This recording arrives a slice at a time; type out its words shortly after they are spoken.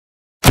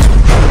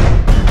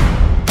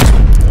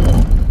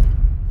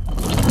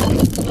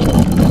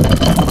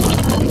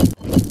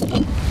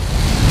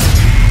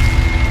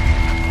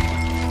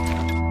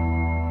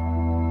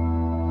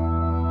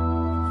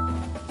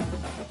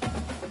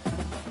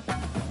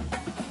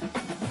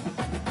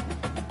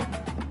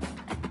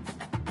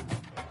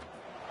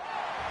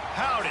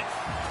Howdy.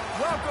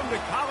 Welcome to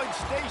College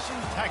Station,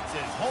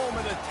 Texas, home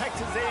of the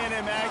Texas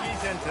A&M Aggies,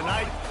 and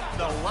tonight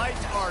the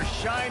lights are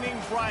shining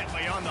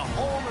brightly on the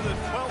home of the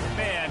 12th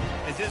man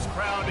as this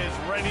crowd is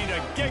ready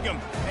to gig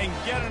 'em and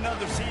get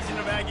another season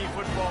of Aggie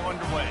football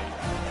underway.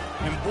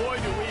 And boy,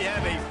 do we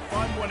have a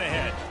fun one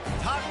ahead.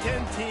 Top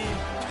 10 team,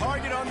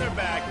 target on their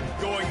back,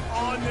 going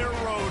on their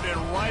road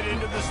and right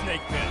into the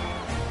snake pit.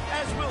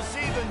 As we'll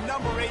see the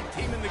number 8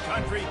 team in the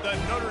country, the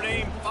Notre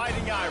Dame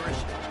Fighting Irish,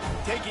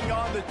 taking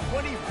on the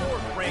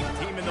 24th ranked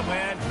team in the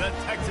land, the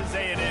Texas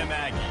A&M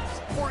Aggies.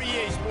 For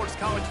EA Sports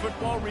College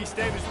Football, Reese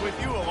Davis with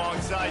you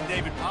alongside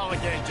David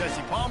Pollack and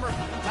Jesse Palmer.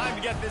 Time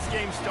to get this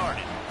game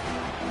started.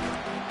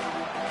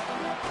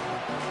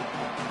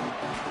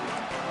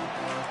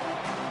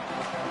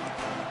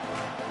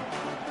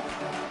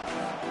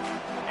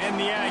 And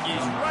the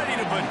Aggies ready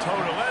to put toe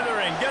to leather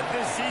and get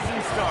this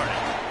season started.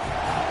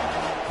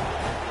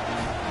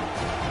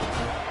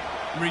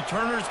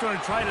 Returner's going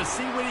to try to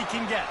see what he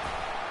can get.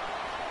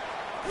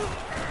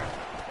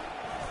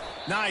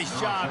 Nice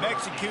job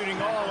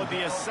executing all of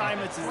the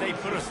assignments as they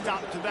put a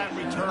stop to that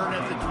return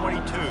at the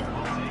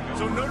 22.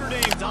 So Notre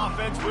Dame's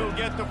offense will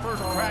get the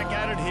first crack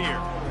at it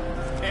here.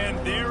 And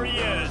there he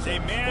is, a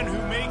man who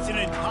makes an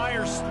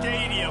entire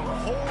stadium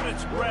hold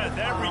its breath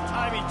every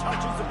time he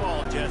touches the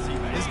ball, Jesse.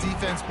 This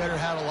defense better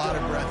have a lot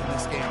of breath in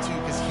this game, too,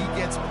 because he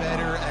gets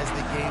better as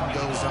the game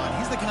goes on.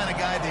 He's the kind of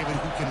guy, David,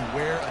 who can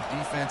wear a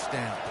defense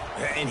down.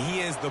 And he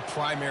is the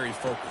primary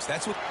focus.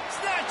 That's what...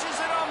 Snatches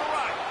it on the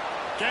right.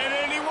 Can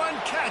anyone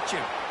catch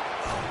him?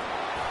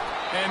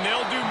 And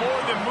they'll do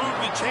more than move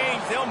the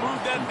chains. They'll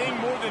move that thing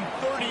more than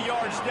 30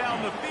 yards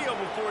down the field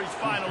before he's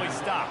finally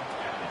stopped.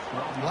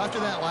 Well, after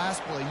that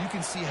last play, you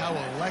can see how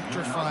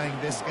electrifying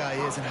this guy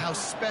is and how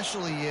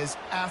special he is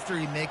after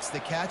he makes the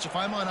catch. If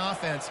I'm on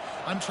offense,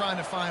 I'm trying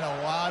to find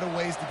a lot of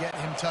ways to get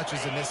him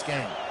touches in this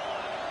game.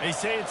 They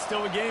say it's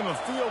still a game of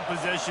field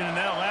position, and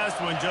that last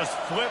one just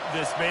flipped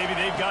this baby.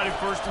 They've got it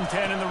 1st and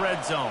 10 in the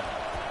red zone.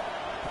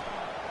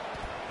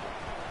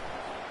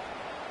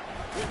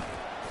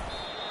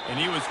 And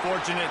he was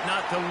fortunate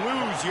not to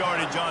lose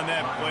yardage on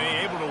that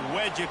play, able to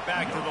wedge it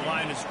back to the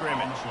line of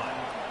scrimmage.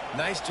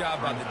 Nice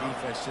job by the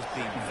defense, just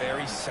being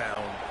very sound,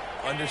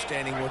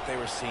 understanding what they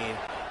were seeing.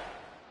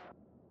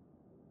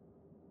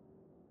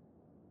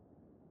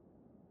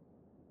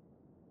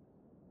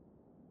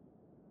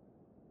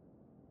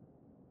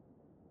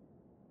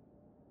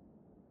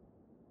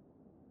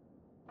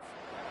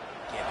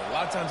 A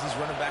lot of times these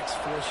running backs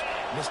force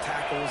missed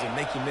tackles and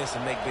make you miss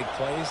and make big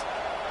plays.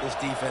 This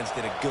defense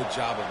did a good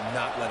job of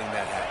not letting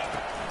that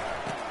happen.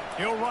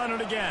 He'll run it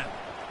again.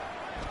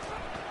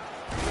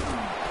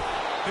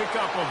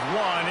 Pickup of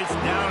 1. It's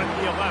down at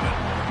the 11.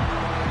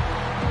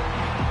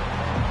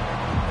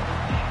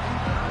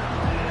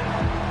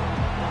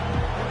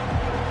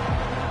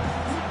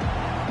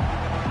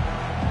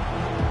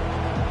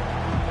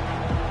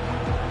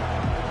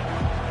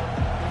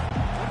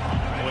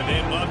 Boy,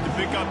 they'd love to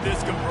pick up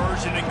this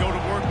conversion and go to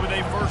work with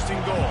a 1st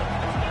and goal.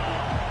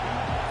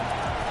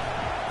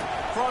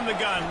 From the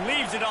gun,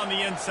 leaves it on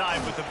the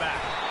inside with the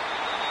back.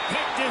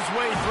 Picked his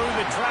way through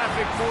the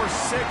traffic for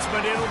 6,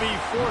 but it'll be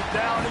 4th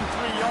down and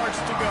 3 yards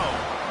to go.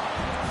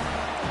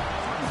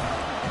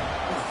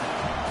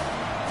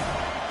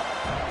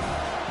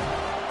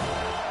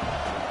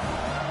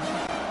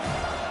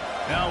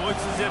 Now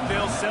looks as if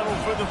they'll settle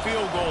for the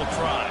field goal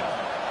try.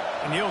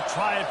 And he'll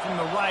try it from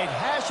the right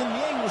hash, and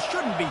the angle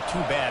shouldn't be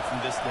too bad from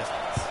this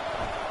distance.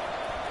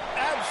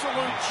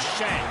 Absolute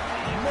shank.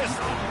 Missed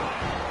it.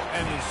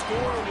 And the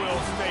score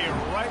will stay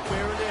right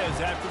where it is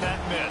after that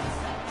miss.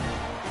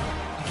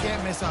 You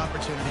can't miss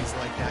opportunities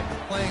like that.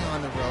 You're playing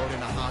on the road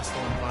in a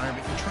hostile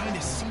environment. You're trying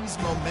to seize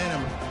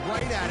momentum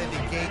right out of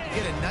the gate.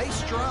 You get a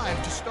nice drive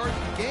to start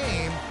the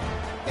game,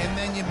 and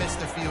then you miss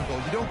the field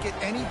goal. You don't get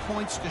any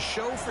points to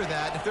show for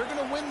that. If they're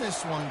going to win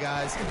this one,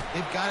 guys,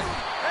 they've got it.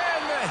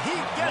 And the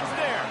Heat gets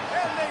there,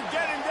 and they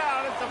get him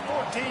down at the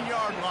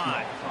 14-yard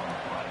line.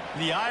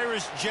 The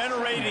Irish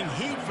generating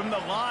heat from the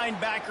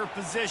linebacker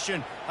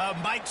position.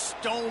 Mike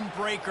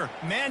Stonebreaker,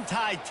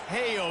 Manti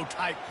Te'o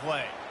type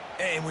play.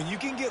 And when you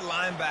can get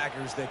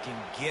linebackers that can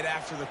get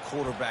after the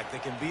quarterback,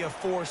 that can be a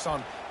force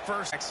on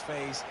first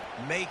phase,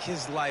 make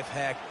his life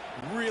heck,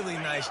 really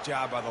nice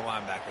job by the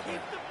linebacker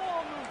there.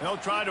 They'll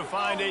try to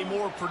find a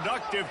more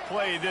productive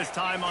play this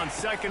time on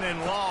 2nd and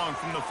long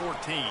from the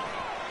 14.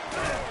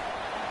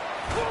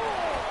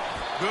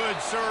 Good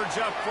surge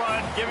up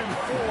front, give him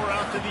 4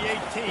 out to the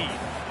 18.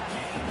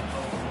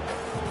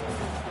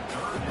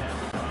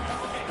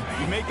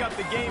 You make up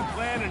the game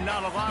plan and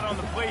not a lot on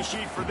the play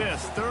sheet for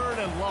this. 3rd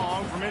and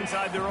long from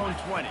inside their own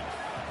 20.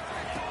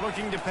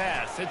 Looking to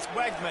pass. It's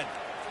Wegman.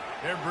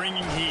 They're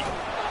bringing heat.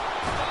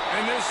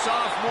 And this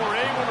sophomore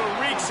able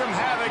to wreak some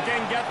havoc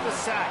and get the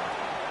sack.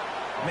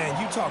 Man,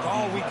 you talk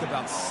all week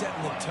about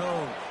setting the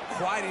tone,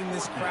 quieting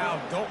this crowd.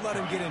 Don't let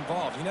him get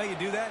involved. You know how you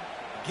do that?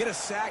 Get a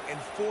sack and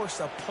force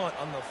a punt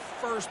on the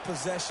first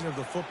possession of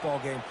the football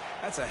game.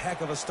 That's a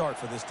heck of a start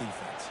for this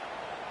defense.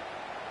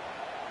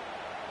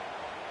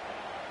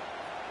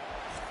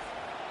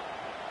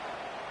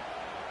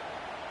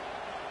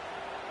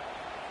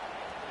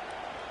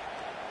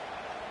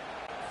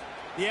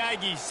 The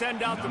Aggies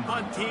send out the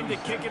punt team to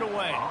kick it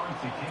away.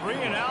 3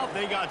 and out,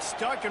 they got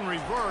stuck in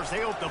reverse.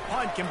 They hope the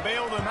punt can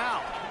bail them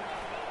out.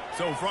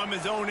 So from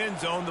his own end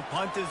zone, the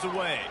punt is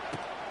away.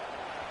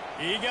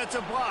 He gets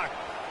a block.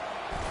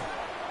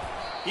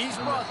 He's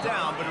brought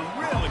down, but a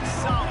really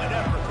solid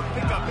effort to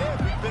pick up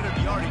every bit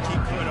of yardage he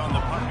could on the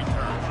punt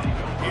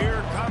return.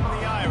 Here come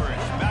the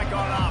Irish, back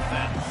on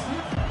offense.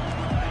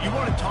 You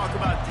want to talk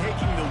about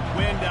taking the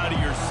wind out of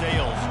your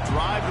sails.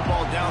 Drive the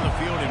ball down the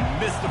field and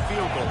miss the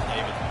field goal,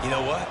 David. You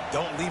know what?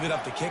 Don't leave it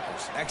up to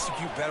kickers.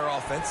 Execute better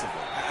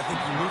offensively. I think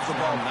you move the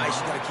ball nice.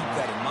 You got to keep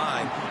that in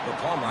mind. But,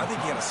 Palmer, I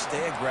think you got to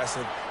stay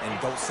aggressive and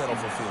don't settle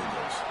for field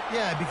goals.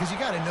 Yeah, because you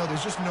got to know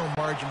there's just no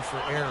margin for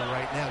error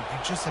right now.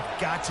 You just have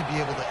got to be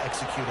able to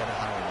execute at a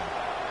higher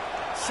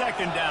level.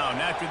 Second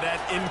down after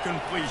that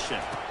incompletion.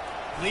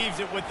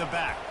 Leaves it with the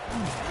back.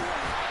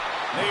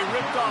 They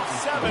ripped off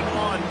 7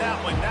 on that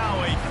one. Now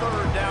a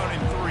 3rd down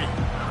and 3.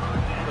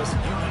 Listen,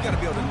 you got to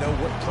be able to know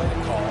what play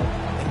to call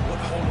and what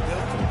hole to go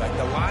through. Like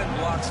the line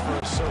blocks for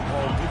a certain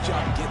hole. Good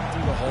job getting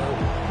through the hole,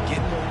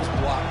 getting what was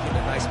blocked, getting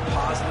a nice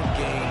positive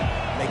gain,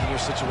 making your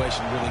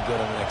situation really good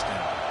on the next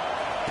down.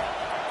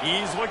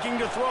 He's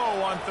looking to throw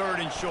on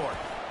 3rd and short.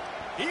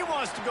 He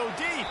wants to go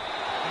deep.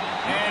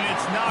 And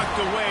it's knocked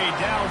away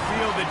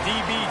downfield. The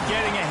DB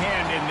getting a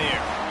hand in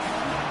there.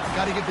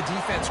 Got to give the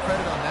defense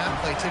credit on that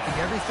play, taking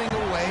everything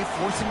away,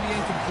 forcing the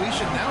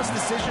incompletion. Now it's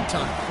decision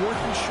time. 4th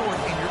and short,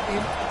 and you're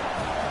in.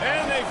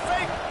 And they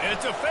fake.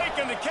 It's a fake,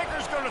 and the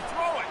kicker's going to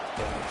throw it.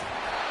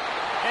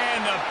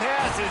 And the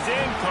pass is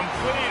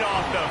incomplete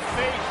off the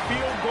fake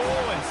field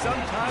goal, and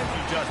sometimes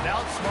you just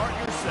outsmart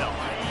yourself.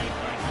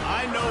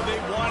 I know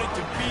they wanted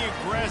to be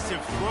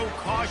aggressive, throw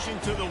caution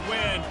to the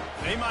wind.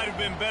 They might have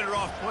been better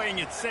off playing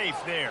it safe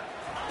there.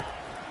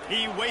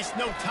 He wastes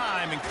no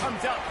time and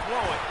comes out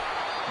throwing.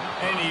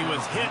 And he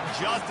was hit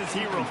just as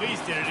he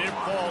released it, and it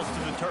falls to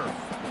the turf.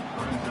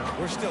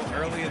 We're still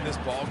early in this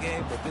ball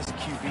game, but this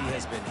QB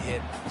has been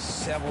hit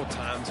several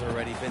times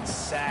already, been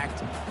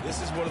sacked.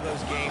 This is one of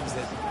those games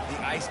that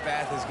the ice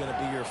bath is going to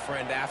be your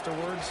friend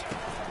afterwards.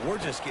 We're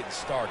just getting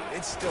started.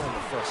 It's still in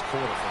the first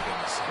quarter, for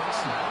goodness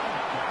sakes.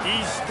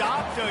 He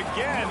stopped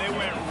again. They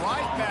went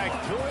right back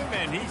to him,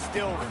 and he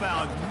still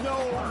found no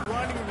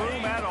running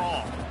room at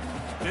all.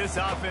 This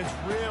offense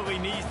really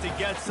needs to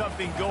get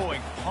something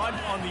going.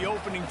 Punt on the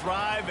opening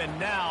drive, and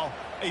now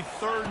a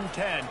 3rd and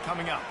 10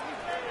 coming up.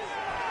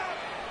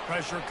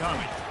 Pressure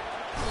coming.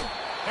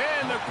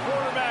 And the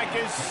quarterback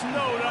is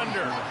snowed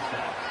under.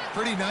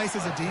 Pretty nice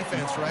as a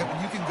defense, right?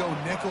 When you can go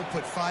nickel,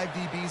 put 5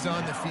 DBs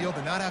on the field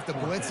and not have to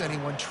blitz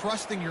anyone,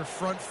 trusting your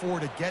front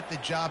 4 to get the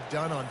job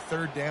done on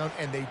 3rd down,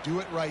 and they do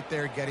it right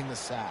there, getting the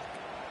sack.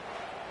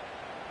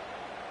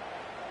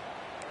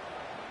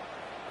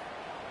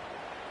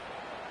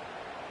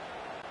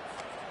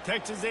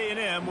 Texas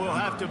A&M will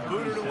have to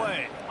boot it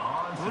away.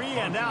 3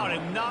 and out,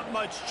 and not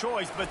much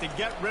choice but to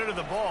get rid of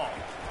the ball.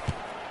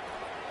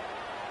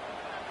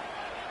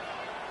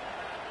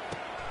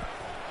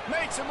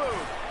 Makes a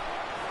move.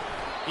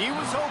 He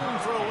was hoping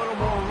for a little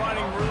more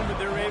running room, but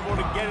they're able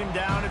to get him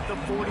down at the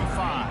 45.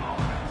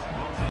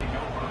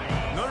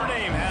 Notre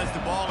Dame has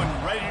the ball and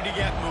ready to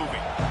get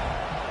moving.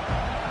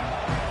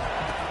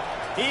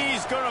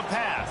 He's going to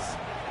pass.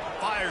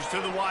 Fires to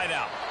the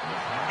wideout.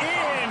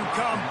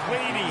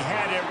 Incomplete. He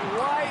had it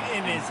right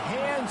in his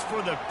hands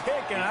for the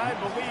pick, and I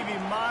believe he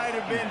might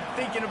have been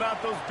thinking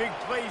about those big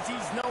plays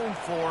he's known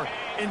for.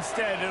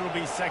 Instead, it'll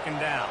be 2nd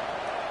down.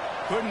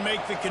 Couldn't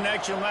make the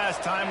connection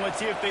last time. Let's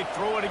see if they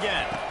throw it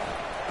again.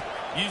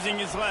 Using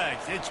his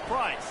legs, it's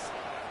Price.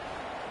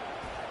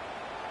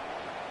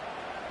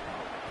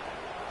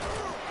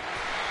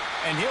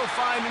 And he'll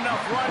find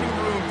enough running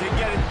room to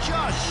get it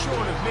just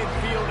short of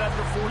midfield at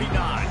the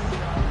 49.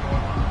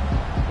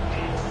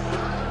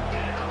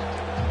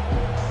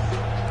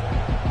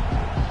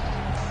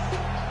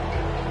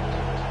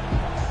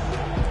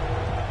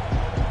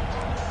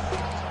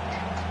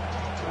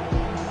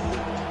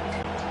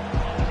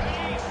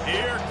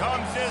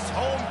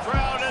 Home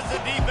crowd as the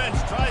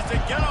defense tries to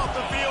get off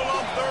the field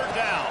on 3rd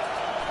down.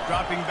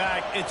 Dropping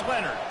back, it's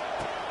Leonard.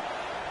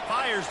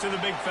 Fires to the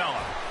big fella.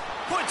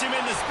 Puts him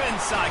in the spin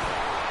cycle.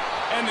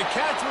 And the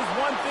catch was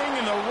one thing,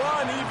 and the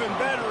run even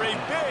better. A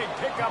big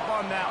pickup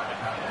on that one.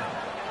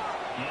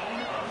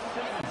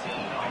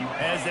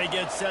 As they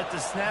get set to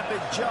snap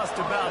it, just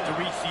about to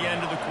reach the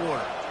end of the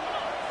quarter.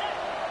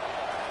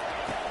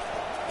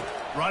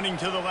 Running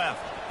to the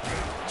left.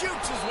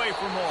 Jukes his way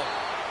for more.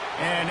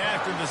 And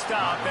after the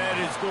stop, that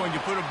is going to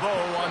put a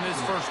bow on this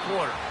first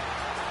quarter.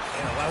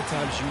 And a lot of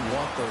times you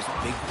want those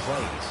big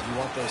plays. You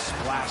want those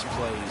splash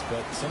plays.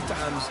 But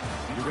sometimes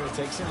you're going to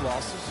take some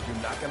losses. You're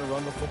not going to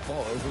run the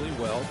football overly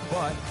well.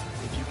 But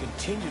if you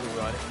continue to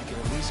run it, you can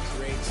at least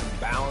create some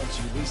balance.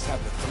 You at least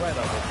have the threat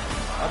of it.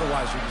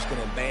 Otherwise, you're just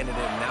going to abandon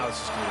it, and now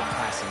it's just going to be a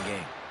passing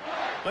game.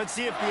 Let's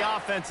see if the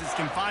offenses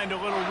can find a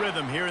little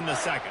rhythm here in the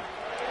second.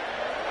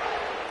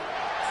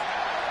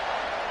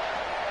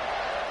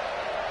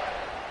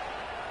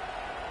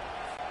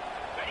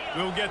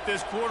 We'll get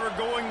this quarter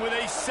going with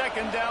a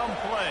 2nd down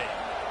play.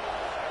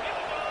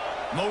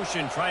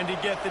 Motion trying to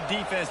get the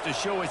defense to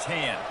show his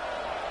hand.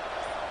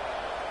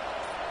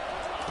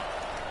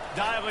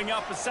 Dialing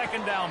up a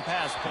second down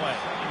pass play.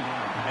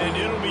 And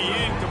it'll be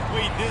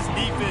incomplete. This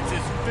defense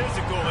is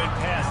physical in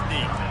pass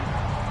deep.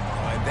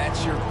 And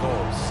that's your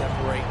goal.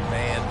 Separate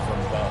man from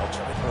ball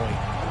to the point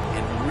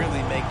and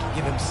really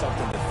give him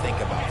something to think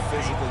about.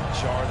 Physically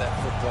jar that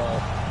football,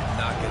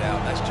 knock it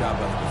out. Nice job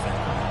by the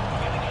defender.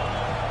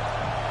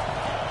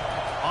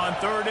 On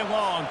 3rd and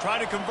long, try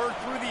to convert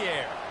through the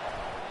air.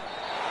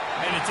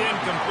 And it's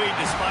incomplete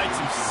despite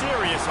some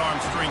serious arm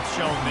strength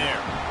shown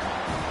there.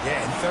 Yeah,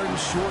 and 3rd and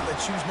short, they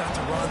choose not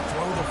to run,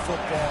 throw the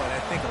football, and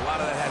I think a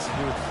lot of that has to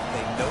do with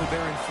they know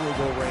they're in field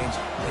goal range.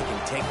 They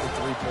can take the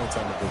 3 points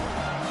on the board.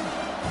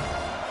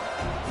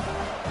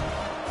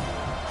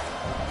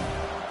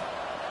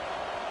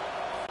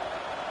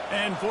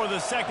 And for the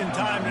second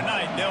time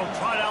tonight, they'll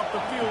trot out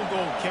the field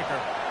goal kicker.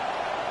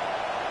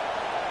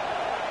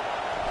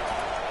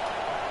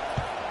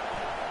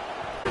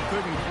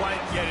 Couldn't quite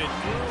get it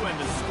through, and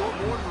the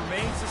scoreboard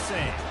remains the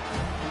same.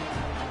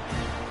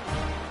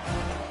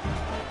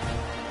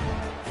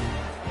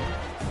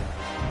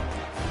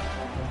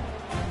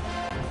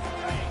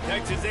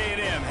 Texas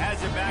A&M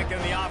has it back in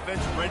the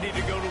offense, ready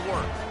to go to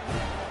work.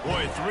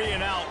 Boy, 3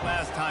 and out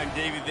last time,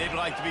 David. They'd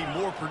like to be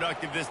more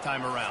productive this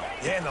time around.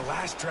 Yeah, in the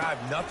last drive,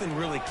 nothing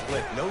really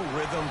clicked. No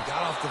rhythm,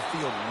 got off the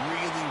field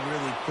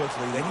really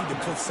quickly. They need to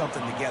put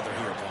something together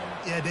here, Paul.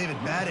 Yeah,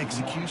 David, bad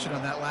execution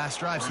on that last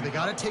drive. So they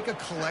got to take a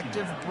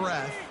collective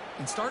breath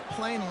and start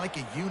playing like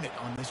a unit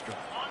on this drive.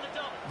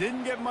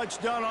 Didn't get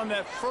much done on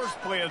that first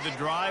play of the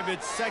drive.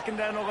 It's 2nd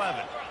and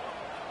 11.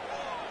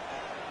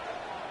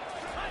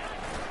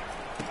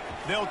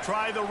 They'll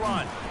try the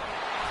run.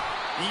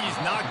 He's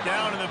knocked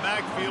down in the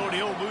backfield.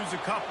 He'll lose a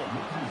couple.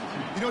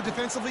 You know,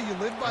 defensively, you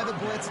live by the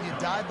blitz and you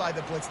die by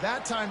the blitz.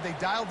 That time, they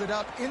dialed it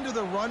up into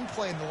the run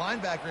play, and the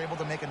linebacker able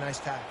to make a nice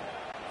tackle.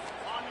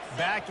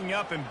 Backing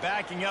up and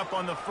backing up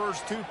on the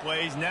first 2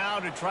 plays. Now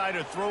to try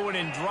to throw it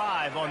in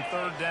drive on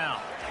 3rd down.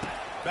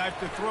 Back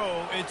to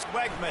throw. It's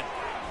Wegman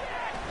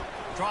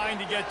trying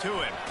to get to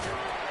him.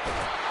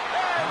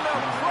 And the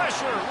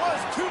pressure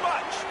was too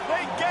much.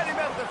 They get him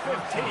at the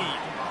 15.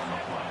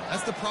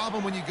 That's the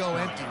problem when you go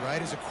empty,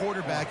 right? As a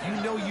quarterback, you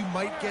know you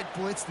might get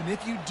blitzed, and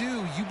if you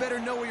do, you better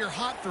know where your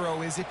hot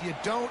throw is. If you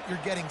don't, you're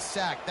getting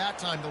sacked. That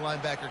time the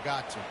linebacker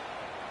got to.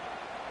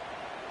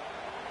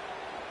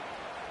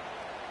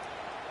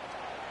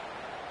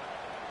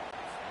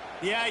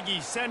 The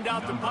Aggies send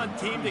out the punt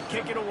team to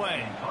kick it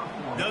away.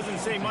 Doesn't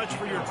say much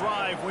for your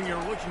drive when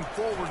you're looking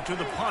forward to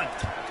the punt.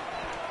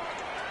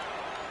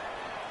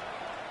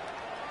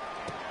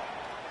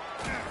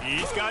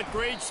 He's got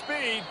great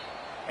speed.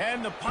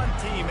 And the punt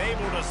team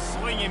able to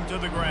sling him to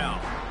the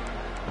ground.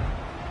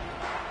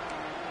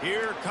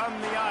 Here come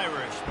the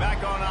Irish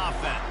back on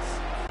offense.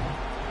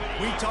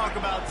 We talk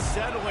about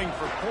settling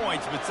for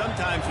points, but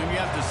sometimes when you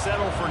have to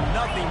settle for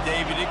nothing,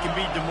 David, it can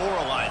be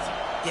demoralizing.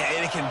 Yeah,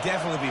 and it can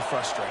definitely be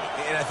frustrating.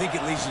 And I think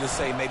it leads you to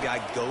say maybe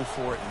I go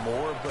for it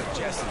more. But,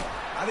 Jesse,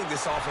 I think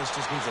this offense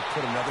just needs to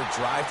put another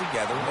drive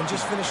together and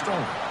just finish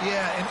stronger.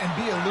 Yeah, and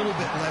be a little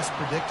bit less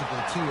predictable,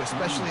 too,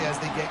 especially as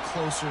they get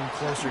closer and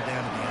closer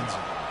down to the end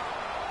zone.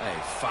 Hey,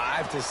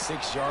 5 to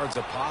 6 yards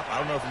a pop. I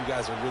don't know if you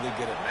guys are really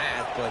good at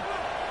math, but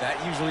that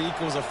usually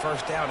equals a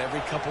first down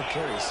every couple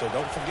carries. So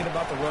don't forget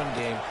about the run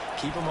game.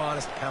 Keep them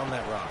honest. Pound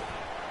that rock.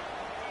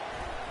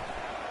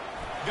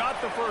 Got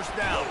the first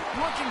down.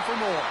 Looking for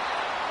more.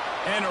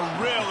 And a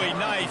really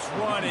nice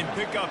run and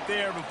pick up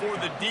there before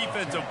the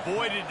defense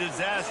avoided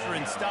disaster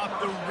and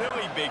stopped the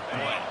really big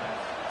play.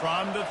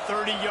 From the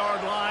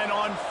 30-yard line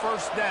on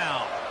 1st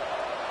down.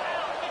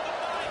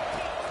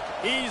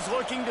 He's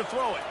looking to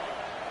throw it.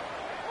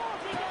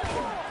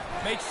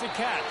 Makes the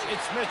catch.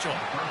 It's Mitchell.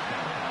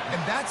 And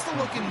that's the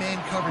look in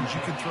man coverage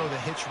you can throw the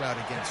hitch route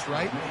against,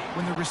 right?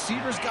 When the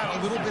receiver's got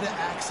a little bit of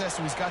access,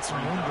 so he's got some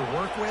room to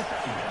work with.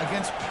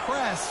 Against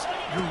press,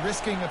 you're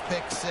risking a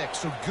pick 6.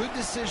 So good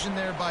decision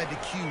there by the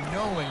Q,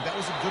 knowing that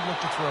was a good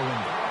look to throw in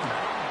there.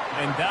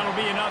 And that'll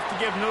be enough to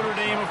give Notre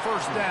Dame a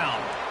first down.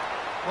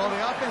 Well, the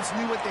offense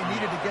knew what they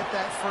needed to get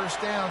that first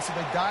down, so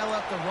they dial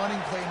up the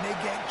running play, and they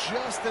get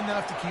just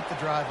enough to keep the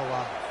drive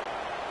alive.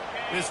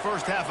 This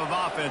first half of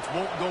offense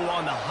won't go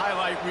on the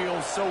highlight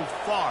reel so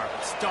far.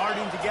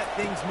 Starting to get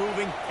things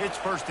moving. It's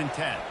 1st and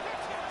 10.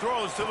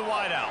 Throws to the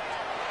wideout.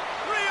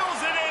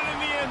 Reels it in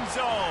the end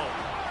zone.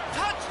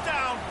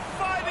 Touchdown,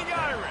 Fighting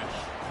Irish.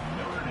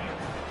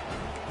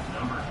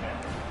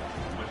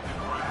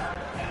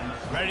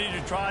 Ready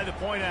to try the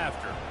point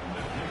after.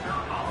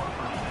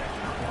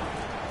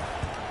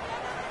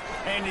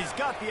 And he's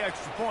got the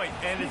extra point,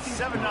 and it's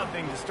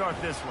 7-0 to start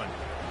this one.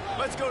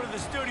 Let's go to the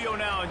studio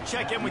now and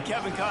check in with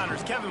Kevin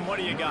Connors. Kevin, what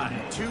do you got?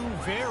 2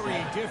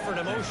 very different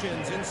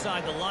emotions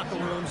inside the locker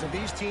rooms of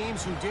these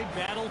teams who did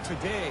battle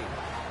today.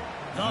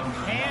 The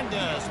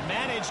Pandas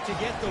managed to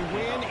get the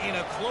win in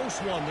a close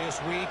one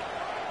this week,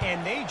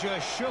 and they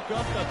just shook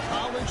up the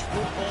college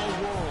football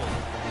world.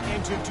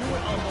 And to do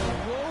it on the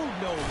road,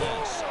 no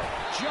less.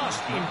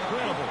 Just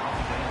incredible.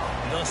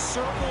 The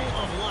circle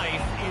of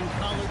life in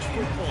college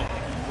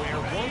football. where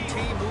one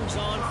team moves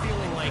on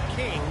feeling like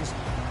kings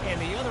and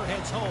the other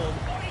heads home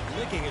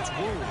licking its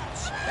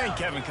wounds. And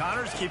Kevin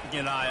Connors keeping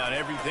an eye on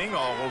everything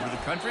all over the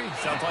country.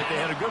 Sounds like they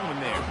had a good one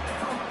there.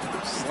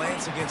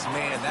 Slants against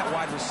man. That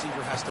wide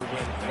receiver has to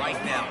win right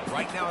now.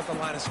 Right now at the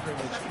line of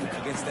scrimmage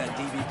against that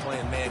DB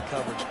playing man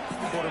coverage.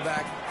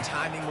 Quarterback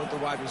timing with the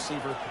wide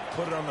receiver.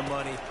 Put it on the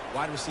money.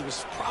 Wide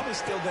receiver's probably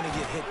still going to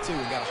get hit too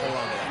and got to hold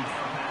on to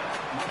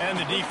that. And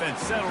the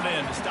defense settled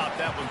in to stop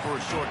that one for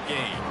a short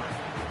gain.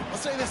 I'll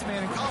say this,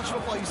 man. In college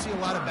football, you see a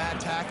lot of bad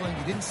tackling.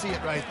 You didn't see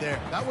it right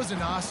there. That was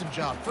an awesome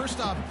job.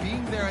 First off,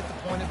 being there at the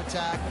point of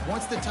attack.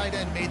 Once the tight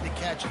end made the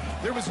catch,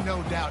 there was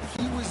no doubt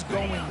he was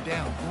going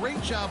down.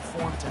 Great job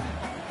form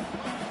tackle.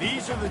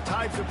 These are the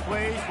types of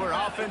plays where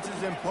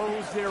offenses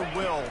impose their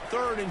will.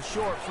 Third and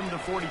short from the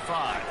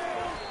 45.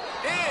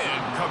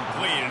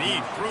 Incomplete, and he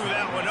threw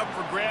that one up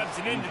for grabs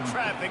and into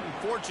traffic, and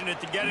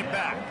fortunate to get it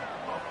back.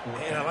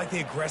 And I like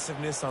the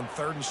aggressiveness on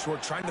third and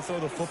short, trying to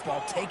throw the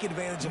football, take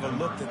advantage of a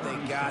look that they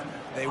got.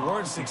 They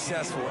weren't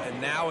successful,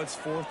 and now it's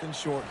fourth and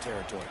short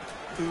territory.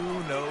 Who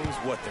knows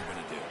what they're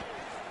going to do?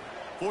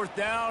 Fourth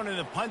down, and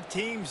the punt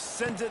team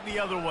sends it the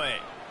other way.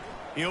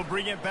 He'll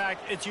bring it back.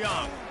 It's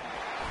Young.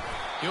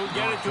 He'll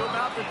get it to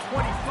about the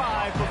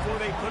 25 before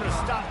they put a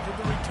stop to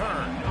the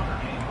return.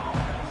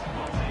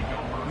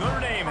 Notre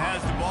Dame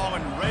has the ball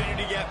and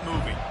ready to get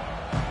moving.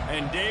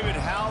 And, David,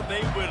 how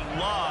they would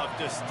love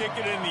to stick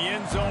it in the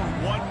end zone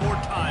one more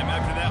time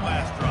after that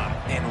last drive.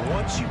 And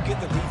once you get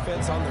the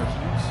defense on their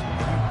heels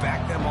and you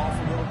back them off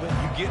a little bit,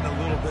 you get in a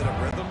little bit of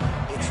rhythm,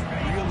 it's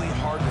really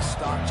hard to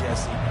stop,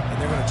 Jesse, and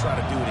they're going to try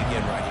to do it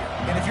again right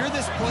here. And if you're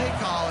this play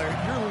caller,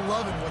 you're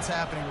loving what's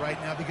happening right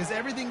now because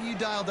everything you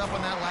dialed up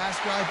on that last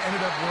drive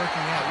ended up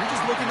working out. You're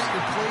just looking at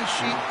your play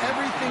sheet.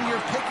 Everything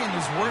you're picking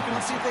is working.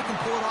 Let's see if they can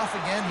pull it off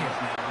again here.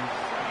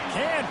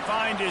 Can't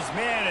find his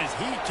man as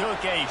he took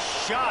a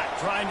shot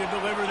trying to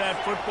deliver that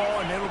football,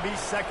 and it'll be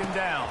second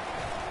down.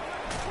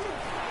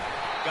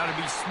 Got to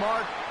be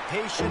smart,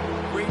 patient,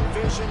 great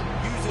vision,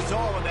 uses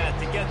all of that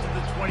to get to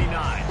the 29.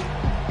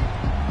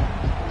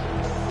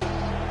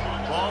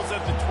 Ball's at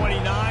the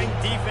 29.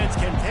 Defense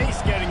can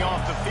taste getting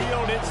off the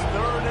field. It's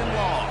third and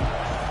long.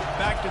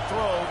 Back to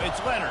throw. It's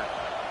Leonard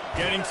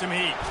getting some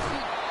heat.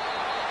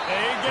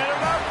 They get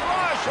enough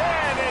rush,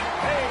 and it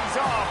pays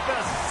off. The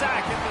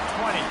sack at the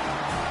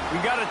 20. We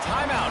got a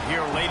timeout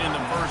here late in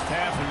the first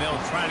half, and they'll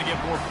try to get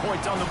more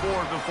points on the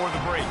board before the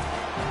break.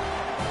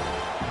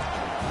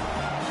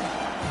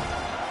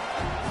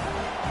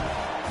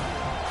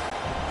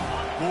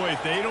 Boy,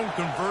 if they don't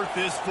convert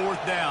this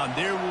fourth down,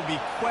 there will be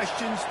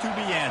questions to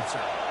be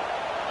answered.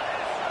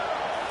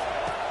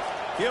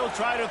 He'll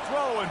try to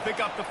throw and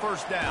pick up the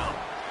first down.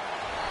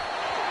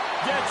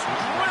 Gets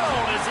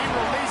drilled as he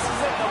releases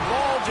it. The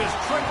ball just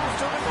trickles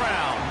to the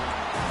ground.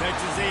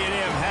 Texas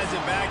A&M has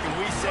it back, and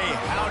we say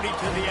howdy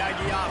to the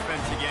Aggie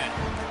offense again.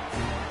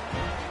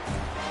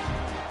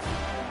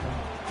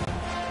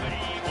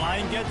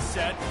 Line gets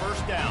set,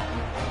 first down.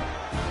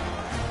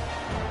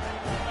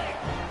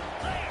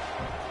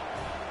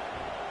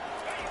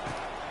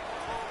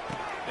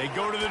 They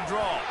go to the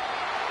draw.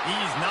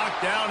 He's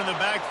knocked down in the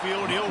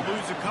backfield. He'll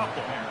lose a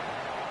couple.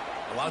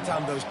 A lot of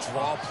times those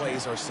draw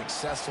plays are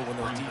successful when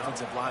those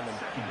defensive linemen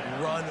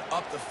run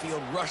up the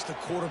field, rush the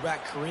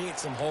quarterback, create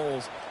some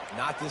holes.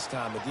 Not this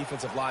time. The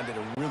defensive line did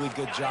a really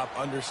good job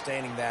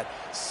understanding that,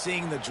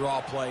 seeing the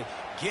draw play,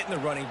 getting the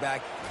running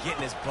back,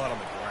 getting his butt on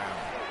the ground.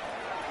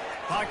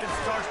 Pocket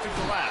starts to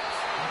collapse.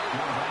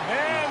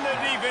 And the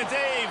defense,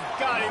 they've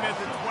got him at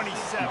the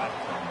 27.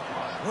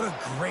 What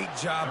a great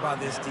job by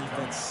this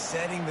defense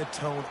setting the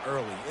tone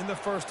early. In the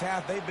first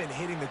half, they've been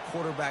hitting the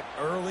quarterback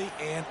early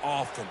and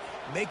often.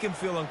 Make him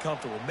feel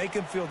uncomfortable. Make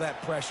him feel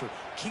that pressure.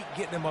 Keep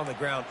getting him on the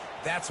ground.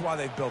 That's why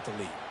they've built a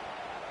lead.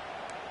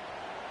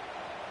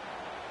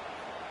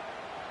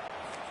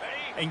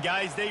 And,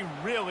 guys, they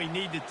really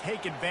need to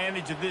take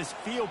advantage of this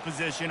field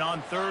position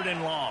on third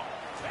and long.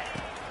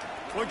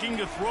 Looking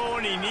to throw,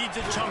 and he needs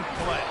a chunk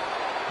play.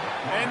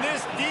 And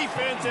this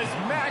defense has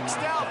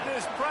maxed out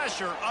this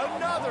pressure.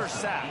 Another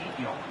sack.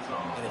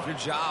 And if your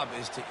job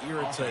is to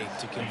irritate,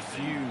 to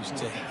confuse,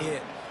 to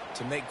hit,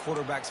 to make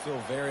quarterbacks feel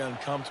very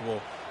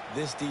uncomfortable,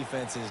 this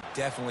defense is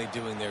definitely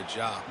doing their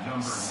job.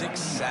 6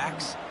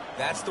 sacks.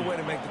 That's the way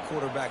to make the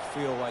quarterback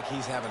feel like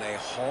he's having a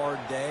hard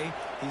day.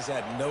 He's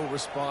had no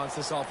response.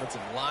 This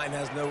offensive line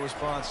has no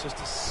response. Just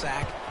a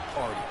sack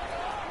party.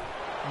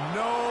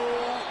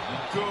 No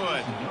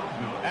good.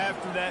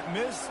 After that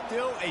miss,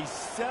 still a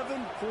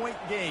 7-point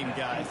game,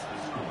 guys.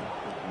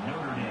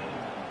 Notre Dame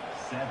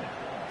 7,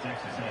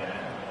 Texas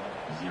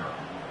A&M 0.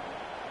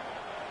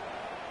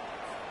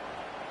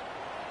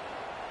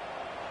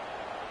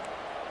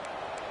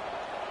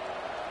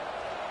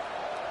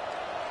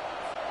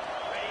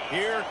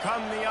 Here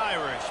come the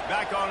Irish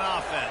back on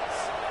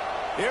offense.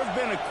 There have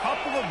been a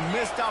couple of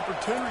missed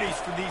opportunities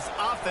for these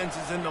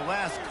offenses in the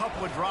last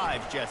couple of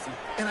drives, Jesse.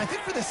 And I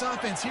think for this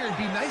offense here, it'd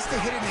be nice to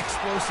hit an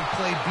explosive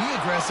play, be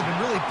aggressive,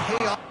 and really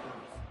pay off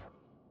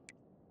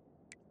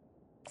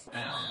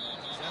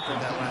after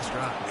that last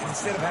drive. And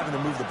Instead of having to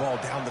move the ball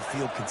down the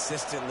field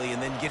consistently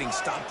and then getting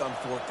stopped on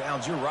fourth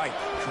downs, you're right.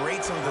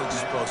 Create some of those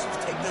explosives.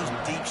 Take those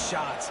deep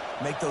shots.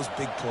 Make those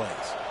big plays.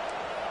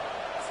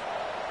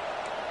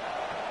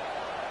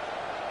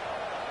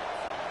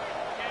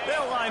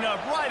 They'll line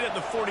up right at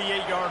the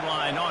 48-yard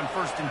line on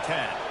 1st and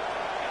 10.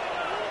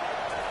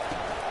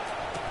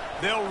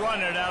 They'll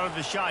run it out of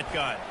the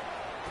shotgun.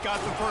 Got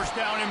the first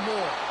down and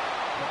more.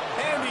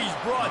 And he's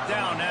brought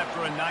down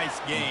after a nice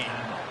gain.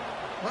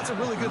 Well, that's a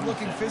really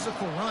good-looking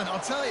physical run. I'll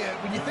tell you,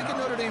 when you think of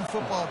Notre Dame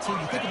football, too,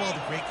 you think of all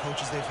the great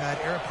coaches they've had,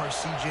 Eric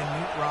Parsegian,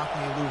 Newt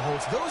Rockne, Lou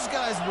Holtz. Those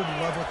guys would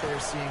love what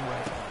they're seeing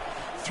right now.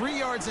 3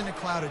 yards in a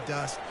cloud of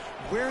dust,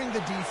 wearing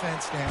the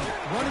defense down,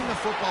 running the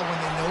football when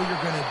they know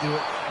you're going to do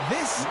it.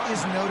 This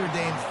is Notre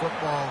Dame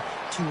football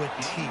to a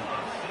T.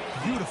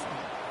 Beautiful.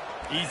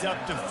 He's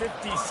up to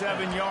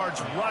 57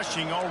 yards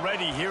rushing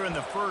already here in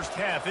the first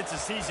half. It's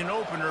a season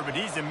opener, but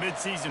he's in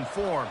midseason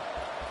form.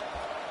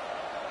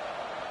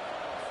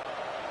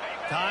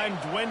 Time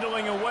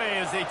dwindling away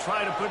as they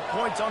try to put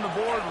points on the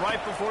board right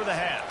before the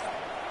half.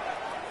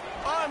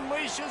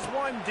 Unleashes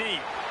one deep.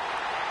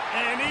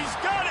 And he's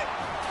got it.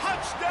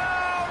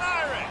 Touchdown,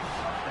 Irish.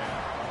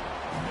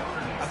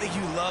 I think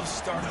you love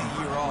starting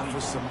the year off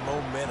with some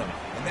momentum,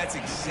 and that's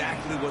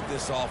exactly what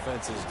this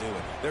offense is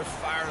doing. They're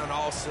firing on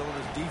all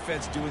cylinders,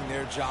 defense doing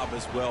their job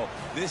as well.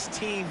 This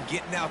team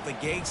getting out the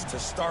gates to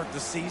start the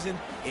season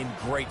in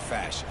great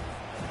fashion.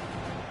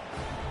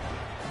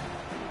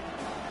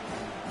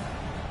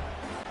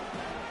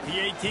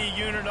 PAT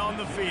unit on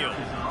the field.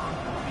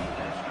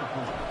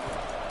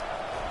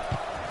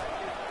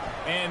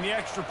 And the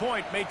extra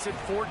point makes it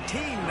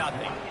 14-0.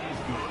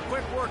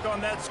 Quick work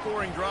on that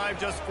scoring drive,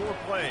 just 4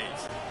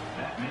 plays.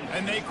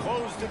 And they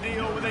close the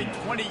deal with a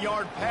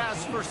 20-yard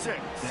pass for 6.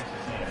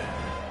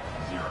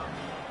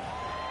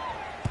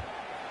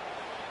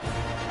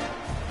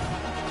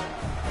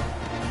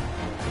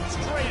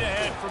 Straight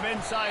ahead from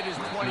inside his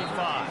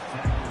 25.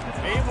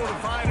 Able to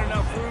find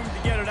enough room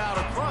to get it out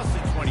across the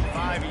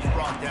 25. He's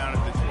brought down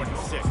at the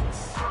 26.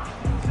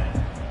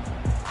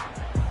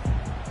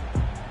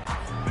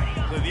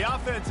 So the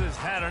offense has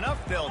had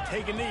enough. They'll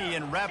take a knee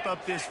and wrap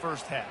up this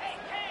first half.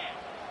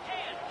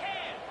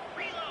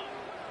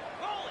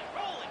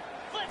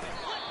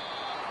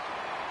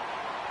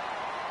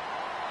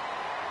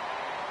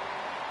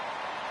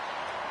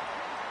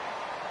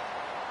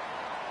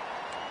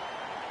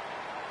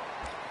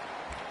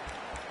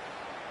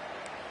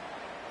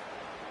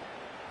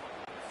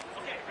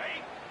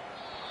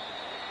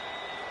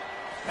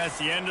 That's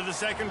the end of the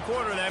second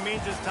quarter. That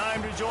means it's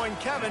time to join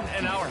Kevin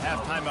in our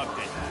halftime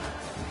update.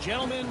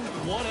 Gentlemen,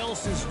 what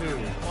else is new?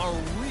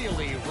 A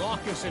really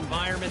raucous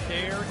environment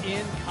there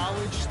in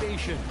College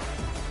Station.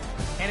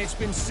 And it's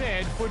been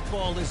said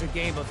football is a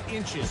game of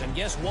inches. And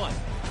guess what?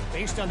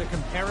 Based on the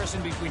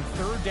comparison between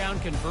third down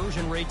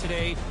conversion rate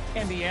today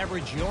and the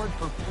average yard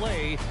per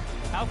play,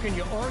 how can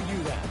you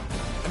argue that?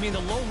 I mean,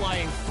 the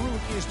low-lying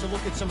fruit is to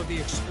look at some of the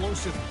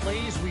explosive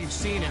plays we've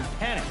seen in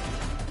panic.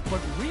 But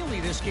really,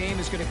 this game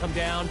is going to come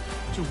down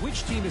to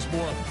which team is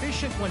more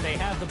efficient when they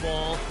have the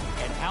ball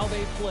and how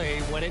they play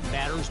when it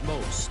matters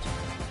most.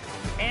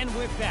 And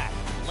with that,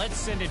 let's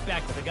send it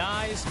back to the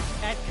guys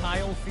at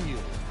Kyle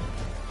Field.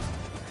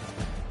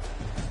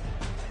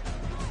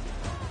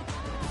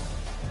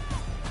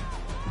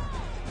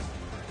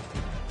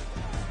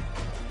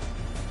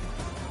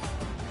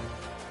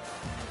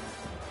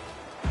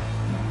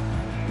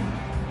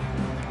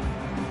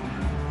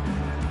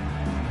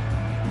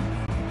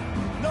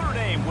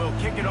 Will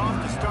kick it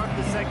off to start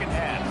the second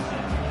half.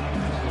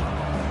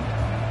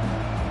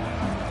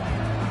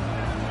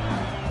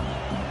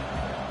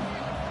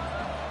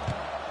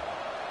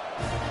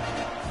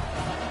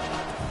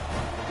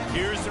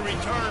 Here's the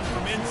return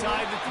from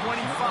inside the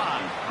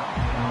 25.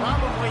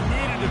 Probably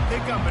needed to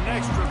pick up an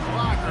extra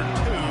block or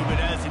 2, but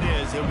as it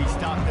is, he'll be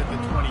stopped at the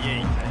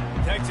 28.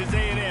 Texas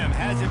A&M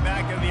has it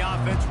back in the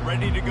offense,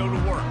 ready to go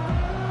to work.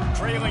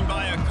 Trailing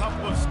by a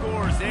couple of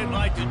scores, they'd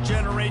like to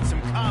generate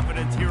some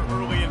confidence here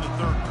early in the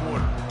third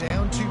quarter.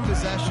 Down 2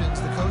 possessions,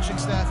 the coaching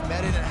staff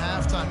met in at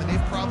halftime, and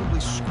they've probably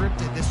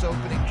scripted this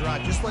opening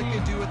drive. Just like they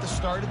do at the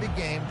start of the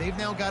game, they've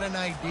now got an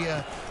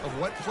idea of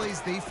what plays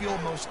they feel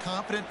most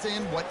confident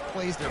in, what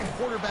plays their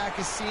quarterback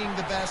is seeing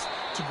the best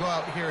to go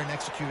out here and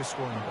execute a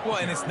scoring goal. Well,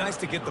 and it's nice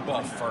to get the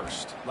ball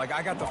first. Like,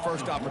 I got the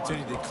first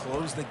opportunity to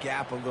close the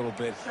gap a little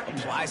bit,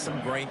 apply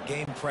some great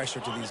game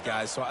pressure to these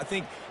guys. So I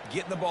think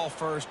getting the ball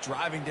first,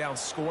 driving down,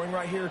 scoring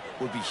right here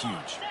would be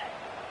huge.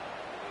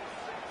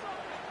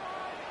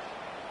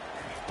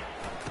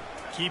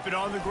 Keep it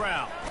on the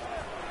ground.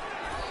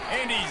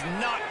 And he's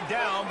knocked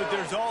down, but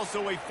there's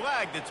also a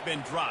flag that's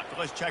been dropped.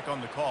 Let's check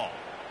on the call.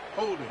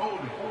 Hold it.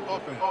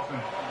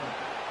 Offense.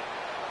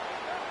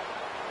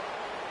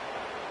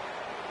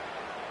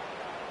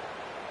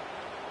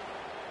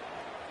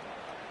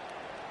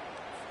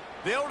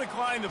 They'll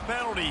decline the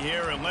penalty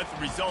here and let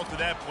the result of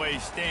that play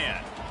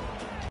stand.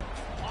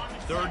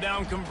 Third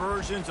down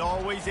conversion's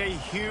always a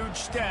huge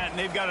stat, and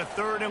they've got a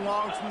 3rd and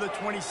long from the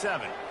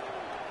 27.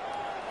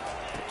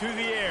 To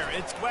the air,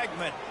 it's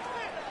Wegman.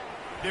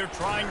 They're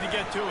trying to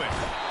get to it.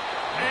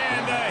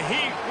 And the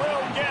Heat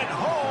will get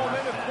home,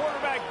 and the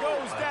quarterback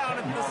goes down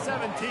at the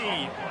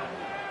 17.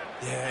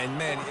 Yeah, and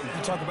man,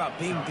 you talk about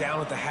being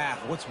down at the half.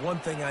 What's one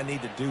thing I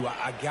need to do?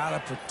 I got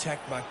to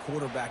protect my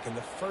quarterback. In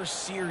the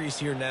first series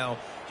here now,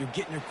 you're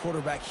getting your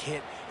quarterback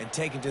hit and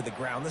taken to the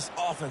ground. This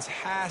offense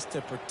has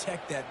to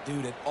protect that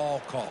dude at all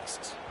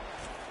costs.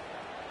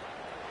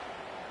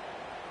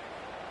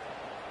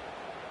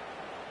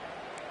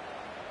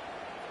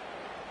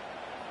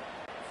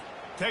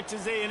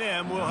 Texas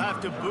A&M will have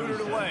to boot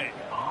it away.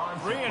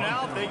 3 and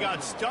out, they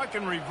got stuck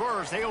in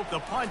reverse. They hope the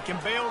punt can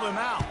bail them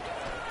out.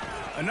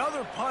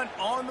 Another punt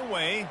on the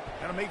way.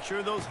 Got to make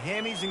sure those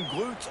hammies and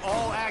glutes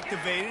all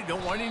activated.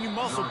 Don't want any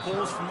muscle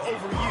pulls from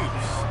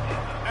overuse.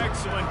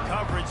 Excellent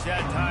coverage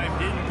that time.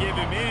 Didn't give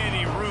him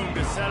any room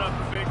to set up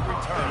a big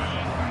return.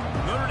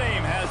 Notre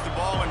Dame has the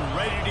ball and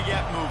ready to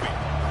get moving.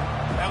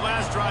 That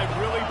last drive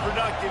really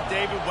productive.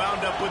 David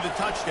wound up with a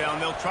touchdown.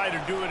 They'll try to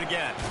do it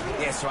again.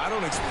 Yeah, so I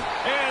don't expect...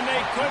 And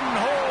they couldn't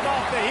hold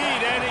off the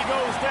Heat, and he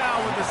goes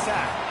down with the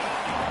sack.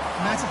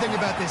 And that's the thing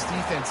about this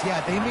defense.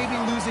 Yeah, they may be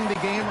losing the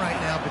game right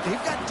now, but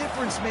they've got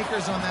difference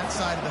makers on that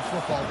side of the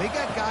football. They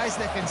got guys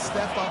that can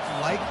step up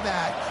like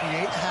that,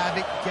 create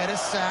havoc, get a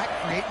sack,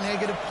 create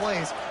negative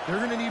plays.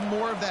 They're going to need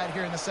more of that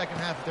here in the second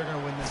half if they're going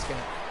to win this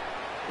game.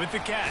 With the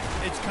catch,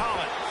 it's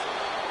Collins.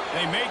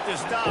 They make the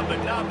stop,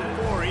 but not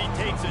before he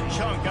takes a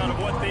chunk out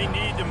of what they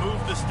need to move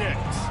the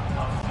sticks.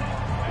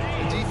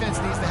 The defense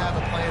needs to have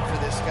a plan for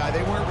this guy.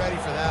 They weren't ready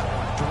for that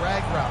one.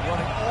 Drag route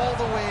running all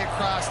the way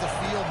across the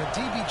field. The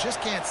DB just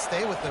can't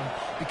stay with him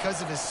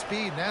because of his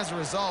speed, and as a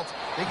result,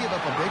 they give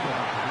up a big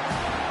one.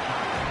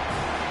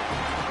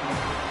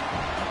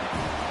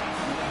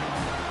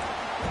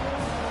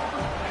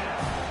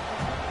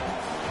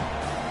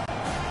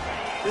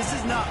 This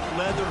is not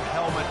leather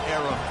helmet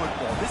era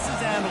football. This is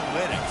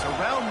analytics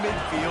around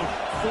midfield,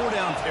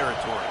 4-down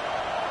territory.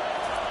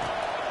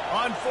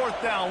 On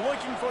 4th down,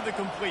 looking for the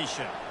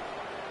completion.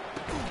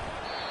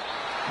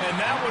 And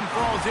that one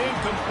falls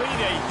incomplete.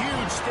 A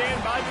huge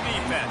stand by the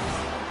defense.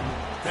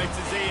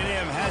 Texas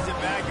A&M has it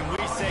back, and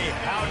we say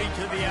howdy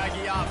to the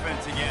Aggie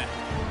offense again.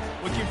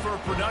 Looking for a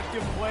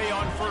productive play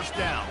on 1st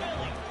down.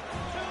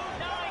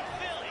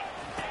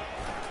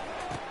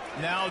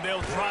 Now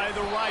they'll try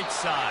the right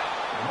side.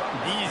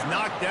 He's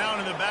knocked down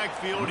in the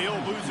backfield. He'll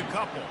lose a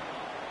couple.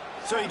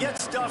 So he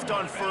gets stuffed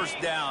on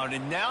 1st down,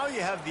 and now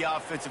you have the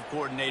offensive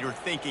coordinator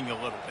thinking a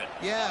little bit.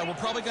 Yeah, we're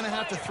probably going to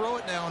have to throw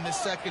it now on this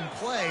second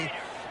play.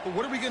 But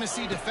what are we going to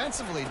see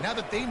defensively? Now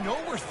that they know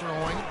we're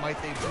throwing,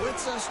 might they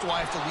blitz us? Do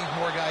I have to leave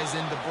more guys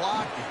in to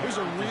block? There's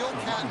a real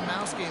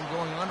cat-and-mouse game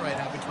going on right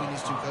now between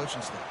these two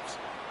coaching staffs.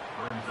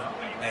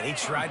 And he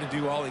tried to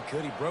do all he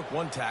could. He broke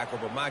one tackle,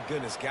 but my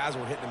goodness, guys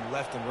were hitting him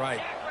left and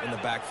right in the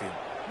backfield.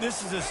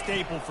 This is a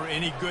staple for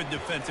any good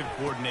defensive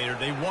coordinator.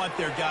 They want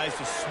their guys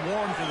to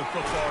swarm to the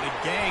football, to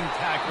gang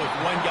tackle. If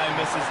one guy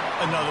misses,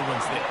 another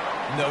one's there.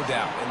 No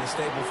doubt. And the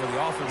staple for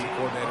the offensive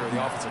coordinator or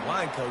the offensive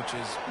line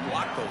coaches,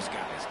 block those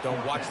guys.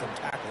 Don't watch them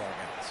tackle our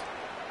guys.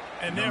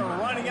 And they're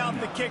running out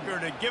the kicker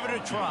to give it a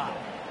try.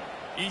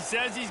 He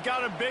says he's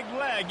got a big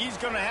leg. He's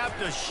going to have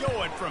to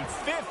show it from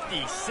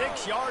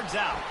 56 yards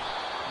out.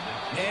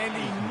 And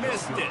he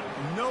missed it.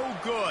 No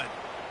good.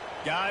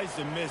 Guys,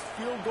 a missed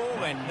field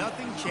goal and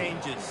nothing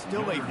changes.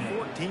 Still a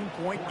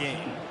 14-point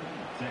game.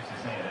 Texas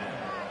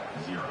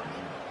A&M 0.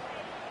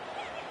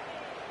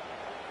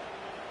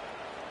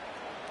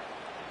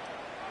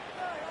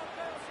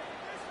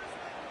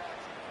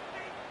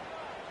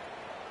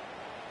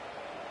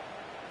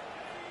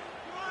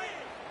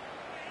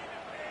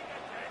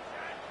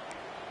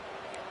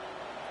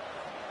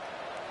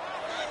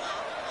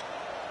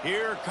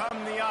 Here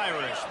come the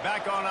Irish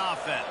back on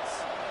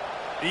offense.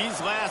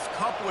 These last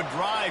couple of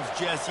drives,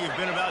 Jesse, have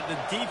been about the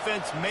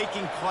defense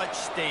making clutch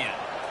stand.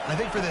 I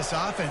think for this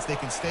offense, they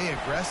can stay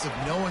aggressive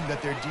knowing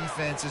that their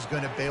defense is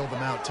going to bail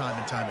them out time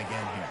and time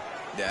again here.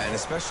 Yeah, and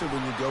especially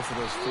when you go for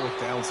those 4th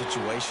down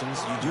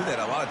situations, you do that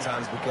a lot of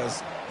times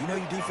because you know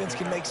your defense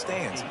can make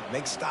stands,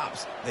 make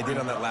stops. They did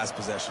on that last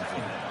possession for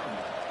you.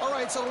 All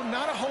right, so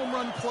not a home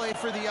run play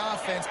for the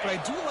offense, but I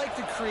do like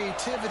the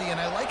creativity,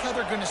 and I like how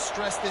they're going to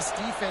stress this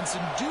defense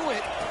and do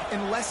it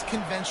in less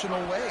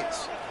conventional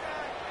ways.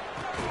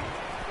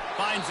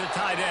 Finds the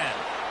tight end.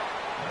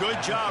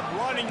 Good job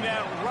running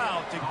that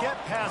route to get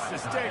past the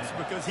sticks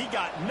because he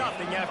got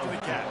nothing after the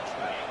catch.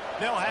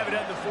 They'll have it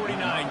at the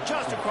 49,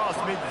 just across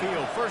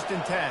midfield, 1st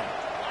and 10.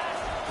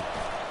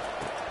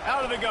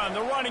 Out of the gun,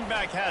 the running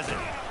back has it.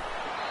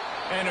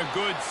 And a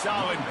good,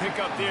 solid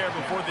pickup there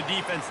before the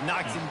defense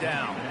knocks him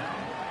down.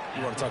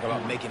 You want to talk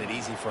about making it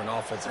easy for an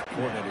offensive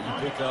coordinator. You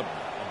pick up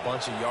a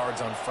bunch of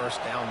yards on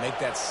 1st down, make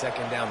that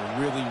 2nd down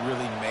really,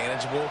 really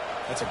manageable.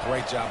 That's a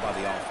great job by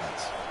the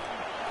offense.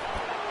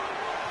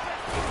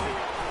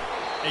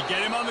 They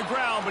get him on the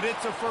ground, but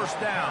it's a first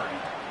down.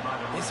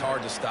 It's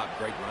hard to stop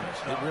great runners.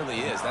 It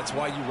really is. That's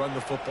why you run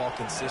the football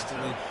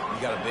consistently.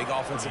 You got a big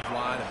offensive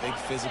line, a big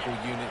physical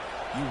unit.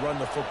 You run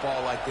the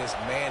football like this,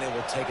 man, it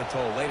will take a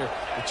toll later.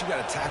 But you got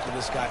to tackle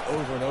this guy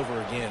over and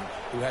over again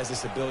who has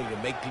this ability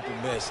to make people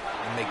miss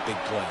and make big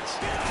plays.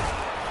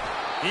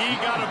 He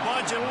got a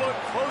bunch and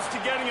looked close to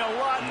getting a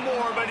lot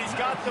more, but he's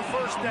got the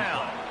first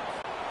down.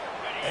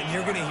 And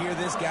you're going to hear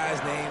this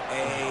guy's name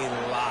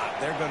a lot.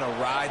 They're going to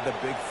ride the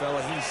big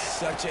fella. He's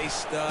such a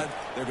stud.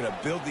 They're going to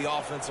build the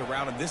offense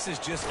around him. This is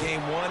just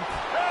game one.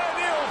 And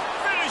he'll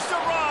finish the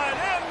run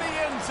in the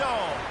end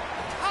zone.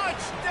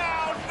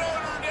 Touchdown,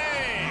 Notre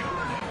Dame.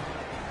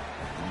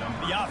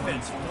 The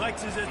offense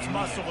flexes its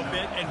muscle a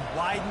bit and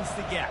widens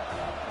the gap.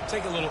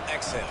 Take a little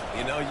exhale.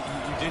 You know,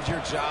 you did your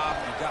job.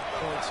 You got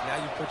points. Now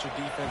you put your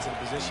defense in a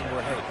position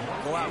where, hey,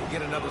 go out and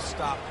get another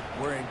stop.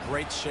 We're in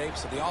great shape,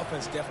 so the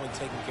offense definitely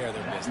taking care of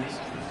their business.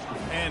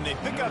 And they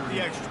pick up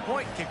the extra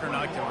point. Kicker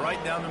knocked it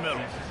right down the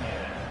middle.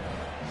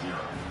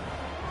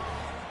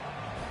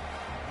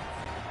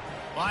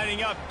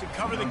 Lining up to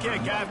cover the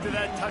kick after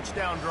that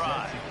touchdown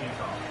drive.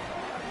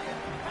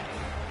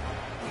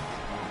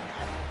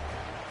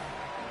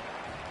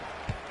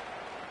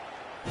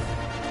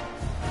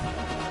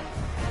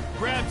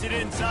 Grabs it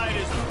inside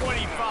his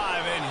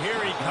 25, and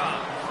here he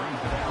comes.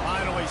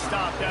 Finally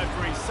stopped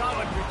after a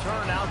solid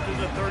return out to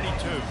the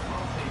 32.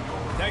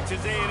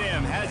 Texas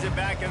A&M has it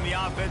back in the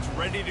offense,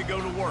 ready to go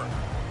to work.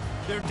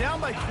 They're down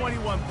by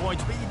 21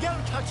 points, but you get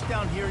a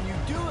touchdown here, and you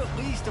do at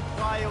least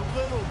apply a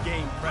little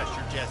game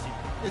pressure, Jesse.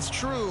 It's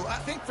true. I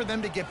think for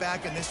them to get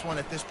back in this one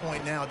at this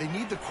point now, they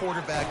need the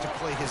quarterback to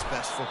play his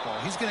best football.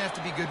 He's going to have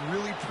to be good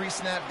really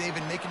pre-snap,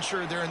 David, making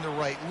sure they're in the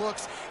right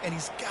looks, and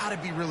he's got to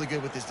be really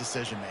good with his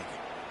decision-making.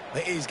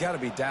 He's got to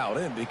be dialed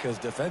in because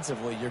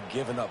defensively you're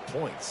giving up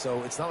points.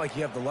 So it's not like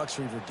you have the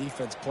luxury of your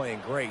defense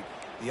playing great.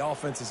 The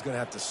offense is going to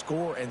have to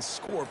score and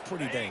score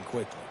pretty dang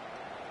quickly.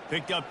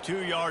 Picked up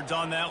 2 yards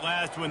on that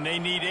last one. They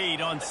need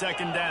 8 on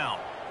second down.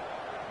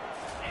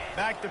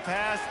 Back to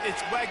pass.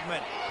 It's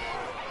Wegman.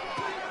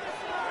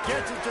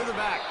 Gets it to the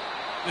back.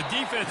 The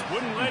defense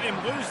wouldn't let him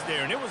loose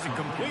there, and it was a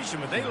completion,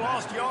 but they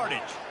lost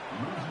yardage.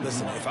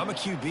 Listen, if I'm a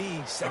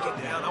QB,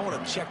 second down, I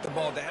want to check the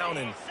ball down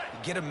and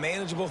get a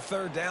manageable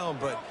third down.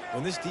 But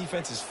when this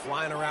defense is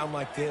flying around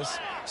like this,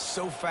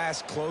 so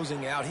fast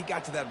closing out, he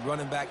got to that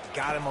running back,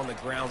 got him on the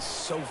ground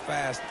so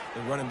fast,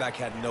 the running back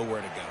had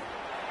nowhere to go.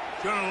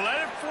 Gonna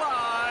let it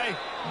fly,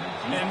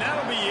 and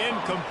that'll be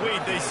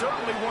incomplete. They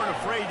certainly weren't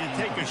afraid to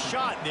take a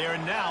shot there,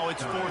 and now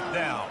it's fourth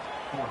down.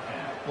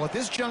 Well, at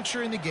this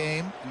juncture in the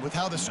game, with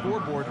how the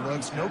scoreboard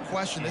looks, no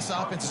question this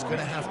offense is going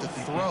to have to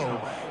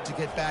throw to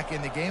get back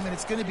in the game, and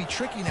it's going to be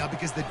tricky now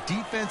because the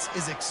defense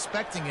is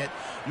expecting it.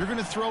 You're going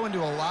to throw into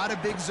a lot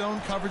of big zone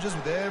coverages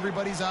with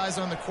everybody's eyes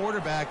on the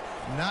quarterback.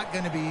 Not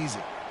going to be easy.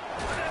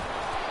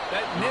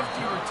 That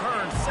nifty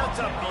return sets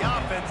up the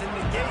offense and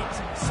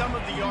negates some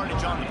of the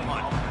yardage on the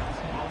punt.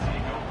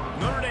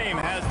 Notre Dame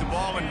has the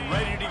ball and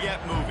ready to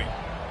get moving.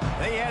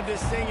 They had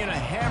this thing in a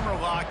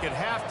hammerlock at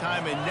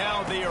halftime, and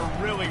now they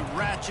are really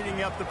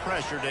ratcheting up the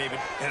pressure, David.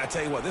 And I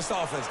tell you what, this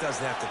offense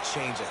doesn't have to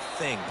change a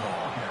thing,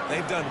 Paul.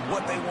 They've done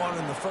what they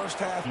wanted in the first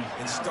half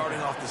and starting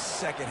off the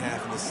second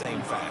half in the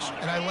same fashion.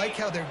 And I like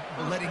how they're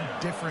letting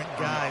different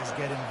guys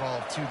get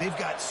involved, too. They've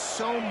got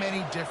so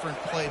many different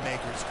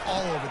playmakers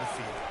all over the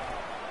field.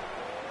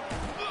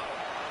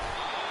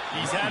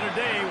 He's had a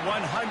day,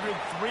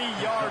 103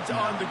 yards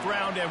on the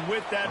ground, and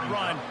with that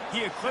run,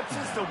 he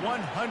eclipses the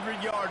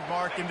 100-yard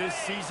mark in this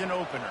season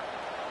opener.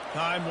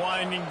 Time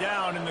winding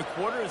down in the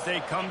quarter as they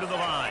come to the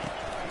line.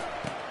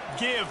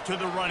 Give to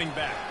the running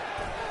back.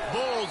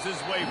 Bulls his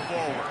way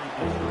forward.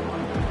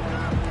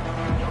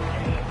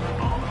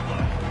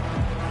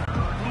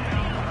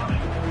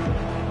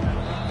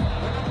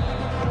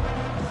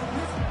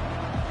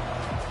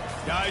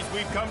 Guys,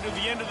 we've come to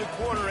the end of the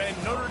quarter, and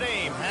Notre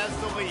Dame has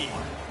the lead.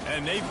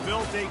 And they've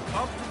built a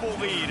comfortable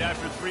lead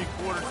after 3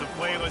 quarters of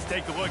play. Let's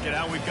take a look at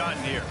how we've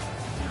gotten here.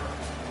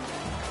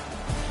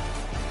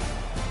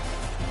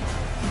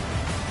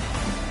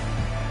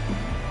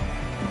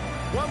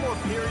 One more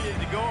period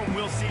to go, and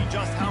we'll see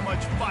just how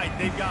much fight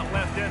they've got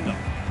left in them.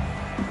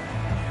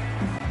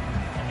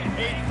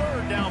 A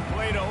third down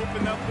play to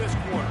open up this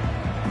quarter.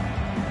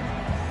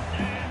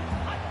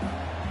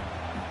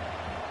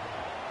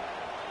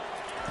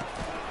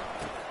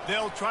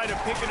 They'll try to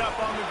pick it up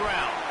on the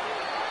ground.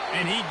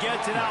 And he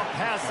gets it out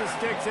past the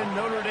sticks, and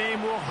Notre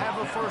Dame will have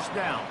a first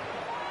down.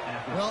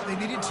 Well, they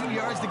needed 2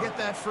 yards to get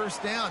that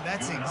first down.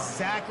 That's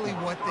exactly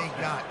what they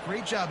got.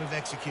 Great job of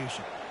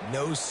execution.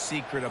 No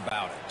secret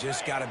about it.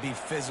 Just got to be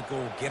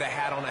physical, get a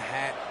hat on a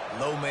hat,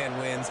 low man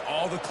wins,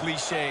 all the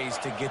cliches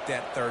to get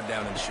that third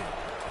down and shoot.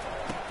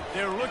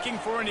 They're looking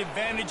for an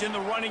advantage in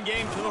the running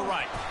game to the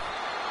right.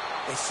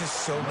 It's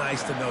just so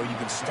nice to know you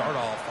can start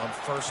off on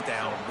first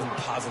down with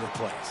positive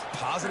plays.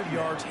 Positive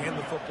yards, hand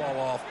the football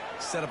off,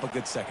 set up a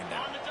good second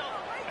down.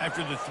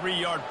 After the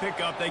 3-yard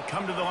pickup, they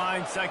come to the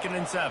line, 2nd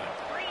and 7.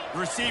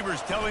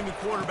 Receivers telling the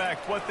quarterback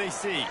what they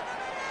see.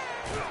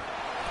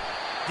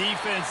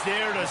 Defense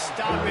there to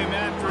stop him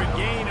after a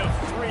gain of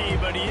 3,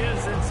 but he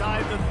is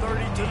inside the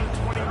 30 to the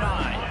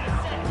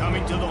 29.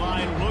 Coming to the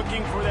line,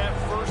 looking for that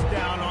first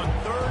down on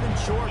 3rd and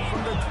short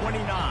from the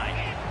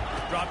 29.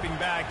 Dropping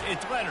back,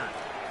 it's Leonard.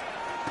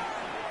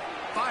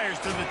 Fires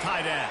to the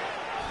tight end.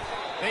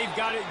 They've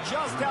got it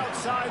just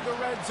outside the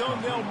red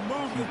zone. They'll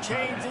move the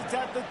chains. It's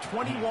at the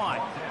 21.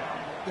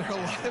 There are a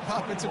lot of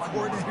offensive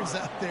coordinators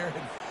out there in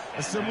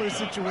a similar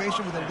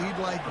situation with a lead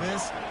like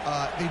this.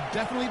 They'd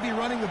definitely be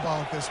running the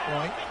ball at this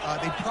point.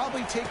 They'd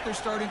probably take their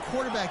starting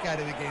quarterback out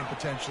of the game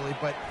potentially,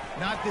 but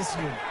not this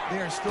unit.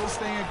 They are still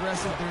staying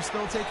aggressive. They're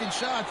still taking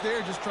shots.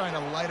 They're just trying to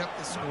light up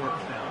the score.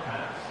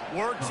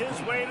 Works his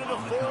way to the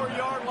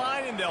 4-yard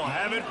line, and they'll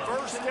have it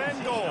 1st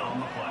and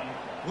goal.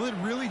 Well, it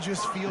really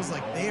just feels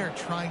like they are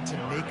trying to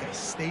make a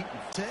statement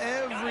to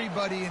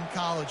everybody in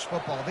college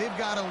football. They've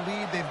got a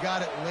lead, they've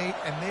got it late,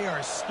 and they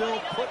are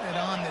still putting it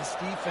on this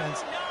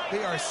defense.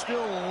 They are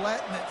still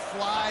letting it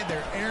fly.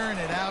 They're airing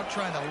it out,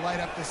 trying to light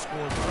up the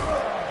scoreboard.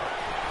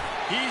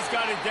 He's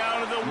got it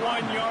down to the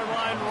 1-yard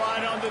line,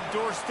 right on the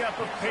doorstep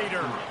of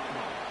Pater.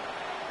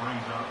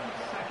 Brings up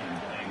 2nd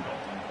and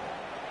goal.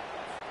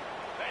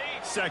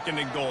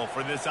 2nd and goal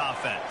for this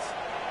offense.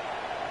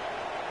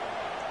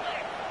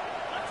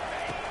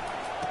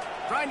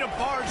 Trying to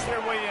barge their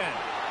way in.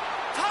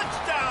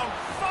 Touchdown,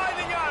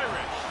 Fighting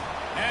Irish.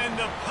 And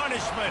the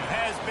punishment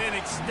has been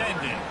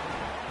extended.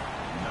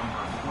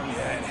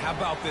 Yeah, and how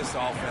about this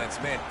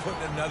offense, man?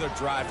 Putting another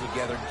drive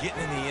together,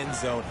 getting in the end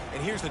zone.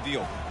 And here's the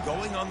deal.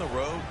 Going on the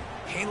road,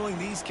 handling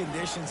these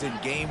conditions in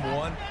game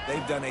 1,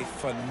 they've done a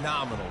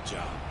phenomenal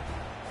job.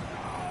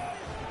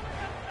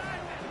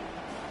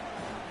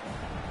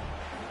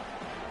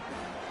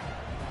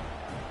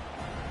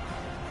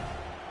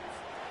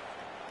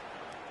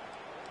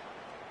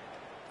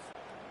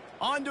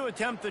 On to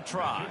attempt the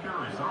try.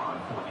 Kicker is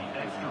on for the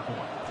extra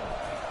point.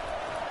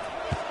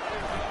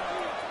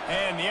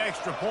 And the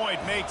extra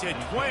point makes it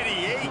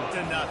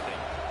 28-0.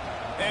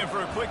 And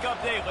for a quick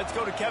update, let's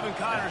go to Kevin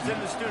Connors in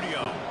the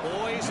studio.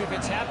 Boys, if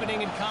it's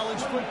happening in college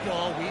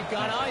football, we've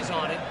got eyes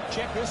on it.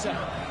 Check this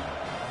out.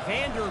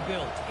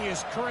 Vanderbilt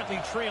is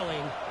currently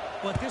trailing,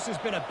 but this has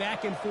been a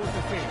back-and-forth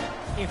affair.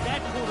 If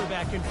that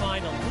quarterback can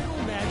find a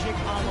little magic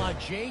a la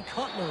Jay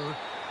Cutler,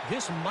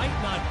 this might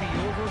not be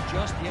over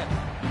just yet.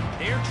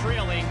 They're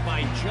trailing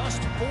by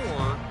just 4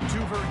 to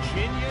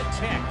Virginia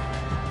Tech.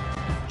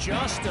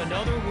 Just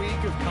another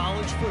week of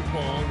college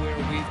football where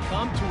we've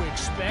come to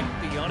expect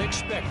the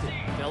unexpected.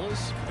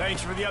 Fellas?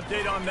 Thanks for the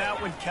update on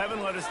that one,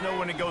 Kevin. Let us know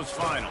when it goes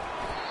final.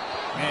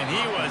 And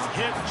he was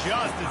hit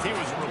just as he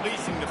was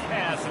releasing the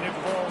pass, and it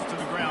falls to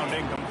the ground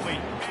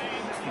incomplete.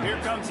 Here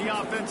comes the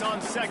offense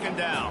on 2nd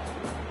down.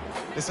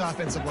 This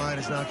offensive line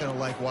is not going to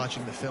like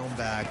watching the film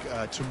back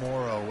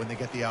tomorrow when they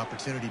get the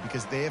opportunity,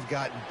 because they have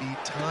gotten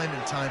beat time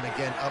and time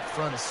again up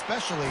front,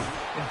 especially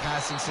in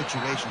passing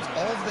situations.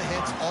 All of the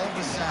hits, all of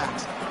the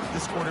sacks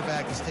this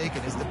quarterback has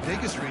taken is the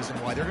biggest reason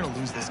why they're going to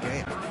lose this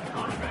game.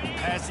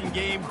 Passing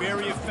game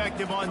very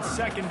effective on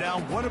 2nd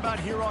down. What about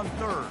here on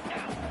 3rd?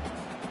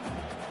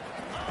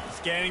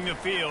 Scanning the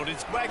field,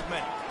 it's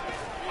Wegman.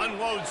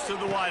 Unloads to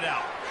the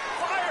wideout.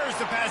 Fires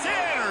the pass,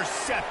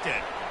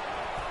 intercepted.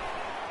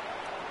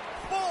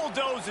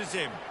 Bulldozes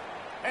him,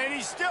 and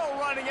he's still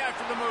running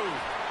after the move.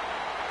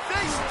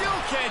 They still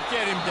can't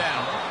get him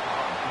down.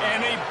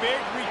 And a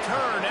big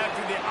return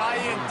after the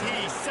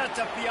INT sets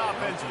up the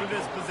offense for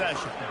this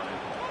possession.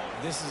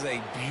 This is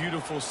a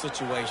beautiful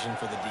situation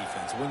for the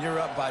defense. When you're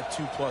up by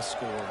 2+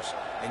 scores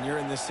and you're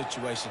in this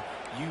situation,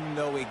 you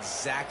know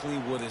exactly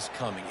what is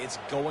coming. It's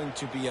going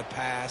to be a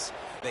pass.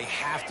 They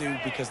have to,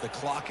 because the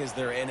clock is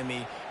their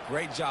enemy.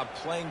 Great job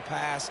playing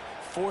pass,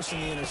 forcing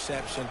the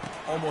interception,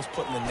 almost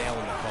putting the nail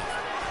in the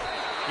coffin.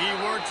 He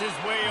works his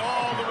way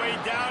all the way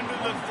down to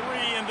the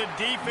 3, and the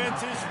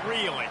defense is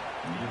reeling.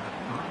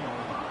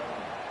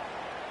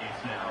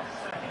 It's now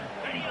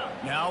 2nd and goal.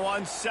 Now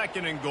on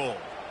 2nd and goal.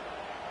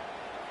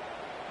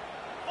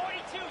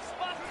 42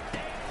 spots.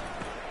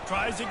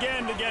 Tries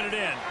again to get it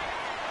in.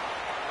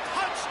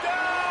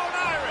 Touchdown,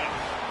 Irish!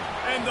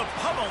 And the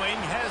pummeling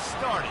has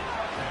started.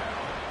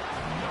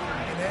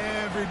 And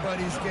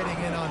everybody's getting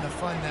in on the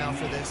fun now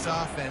for this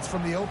offense.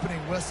 From the opening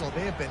whistle,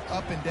 they have been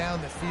up and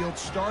down the field.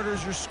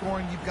 Starters are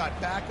scoring. You've got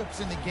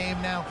backups in the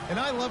game now. And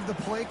I love the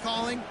play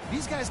calling.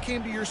 These guys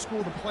came to your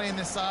school to play in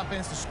this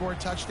offense to score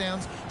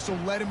touchdowns, so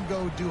let them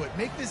go do it.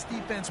 Make this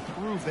defense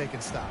prove they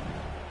can stop.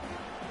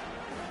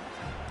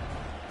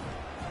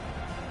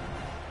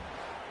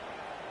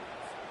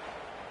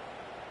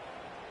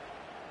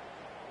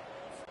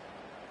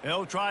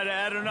 They'll try to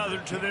add another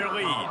to their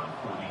lead.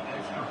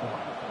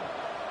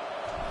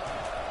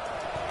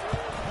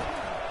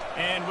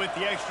 And with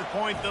the extra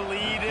point, the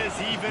lead is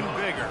even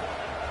bigger.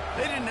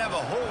 They didn't have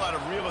a whole lot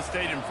of real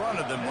estate in front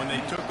of them when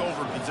they took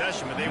over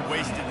possession, but they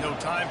wasted no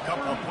time.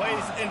 Couple of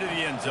plays into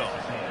the end zone.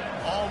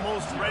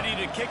 Almost ready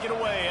to kick it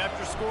away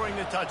after scoring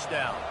the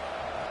touchdown.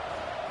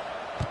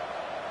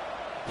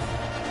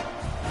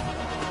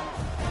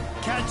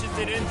 Catch pitches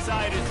it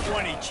inside his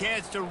 20.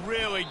 Chance to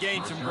really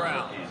gain some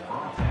ground.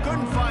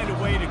 Couldn't find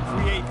a way to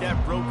create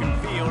that broken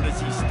field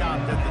as he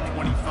stopped at the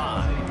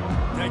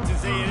 25.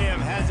 Texas A&M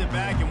has it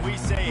back, and we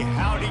say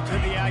howdy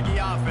to the Aggie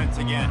offense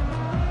again.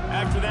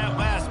 After that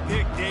last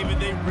pick, David,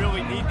 they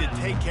really need to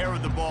take care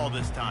of the ball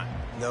this time.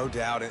 No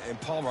doubt.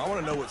 And Palmer, I want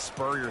to know what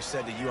Spurrier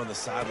said to you on the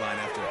sideline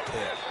after a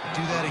pick.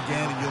 Do that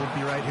again, and you'll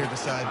be right here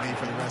beside me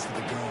for the rest of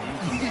the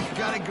game. You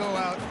got to go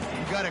out.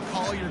 You got to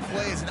call your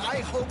plays, and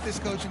I hope this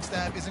coaching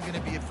staff isn't going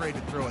to be afraid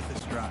to throw at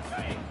this drive.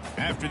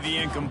 After the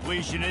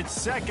incompletion, it's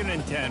 2nd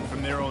and 10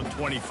 from their own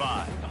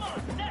 25.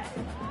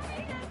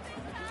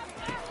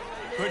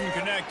 Couldn't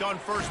connect on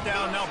first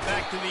down, now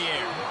back to the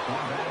air.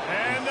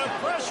 And the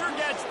pressure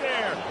gets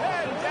there,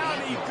 and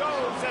down he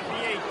goes at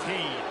the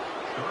 18.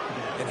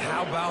 And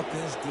how about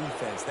this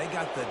defense? They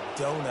got the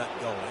donut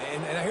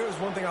going. And here's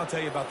one thing I'll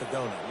tell you about the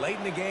donut. Late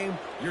in the game,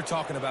 you're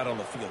talking about on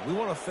the field. We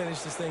want to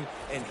finish this thing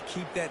and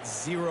keep that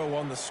 0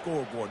 on the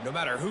scoreboard. No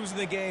matter who's in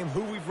the game,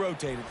 who we've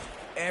rotated,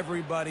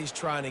 everybody's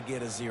trying to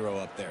get a 0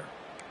 up there.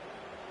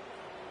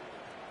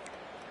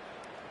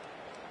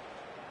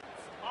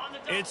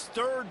 It's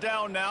 3rd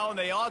down now, and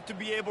they ought to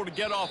be able to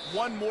get off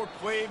one more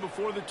play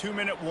before the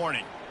 2-minute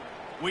warning.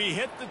 We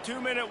hit the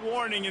 2-minute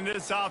warning, and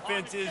this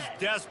offense is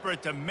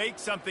desperate to make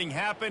something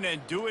happen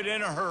and do it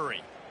in a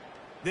hurry.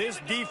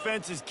 This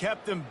defense has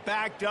kept them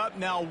backed up.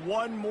 Now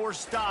one more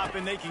stop,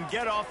 and they can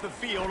get off the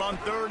field on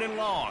 3rd and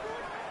long.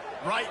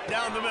 Right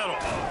down the middle.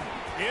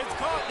 It's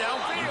caught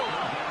downfield.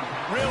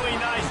 Really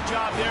nice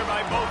job there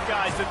by both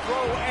guys, the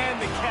throw and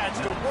the catch,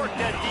 to work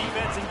that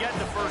defense and get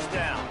the first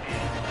down.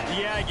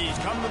 The Aggies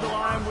come to the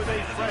line with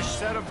a fresh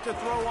setup to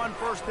throw on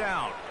first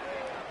down.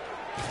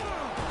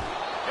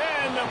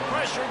 And the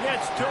pressure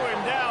gets to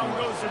him. Down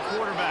goes the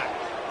quarterback.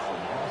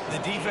 The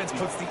defense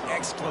puts the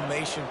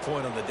exclamation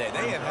point on the day.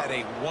 They have had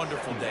a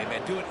wonderful day,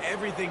 man. Doing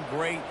everything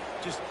great.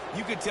 Just,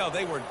 you could tell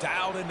they were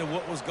dialed into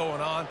what was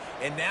going on.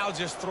 And now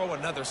just throw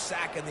another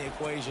sack in the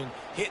equation,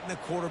 hitting the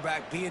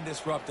quarterback, being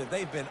disruptive.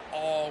 They've been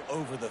all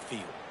over the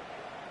field.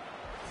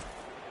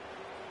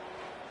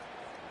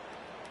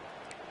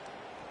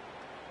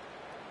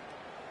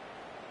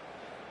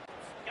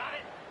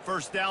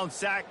 First down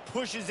sack,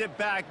 pushes it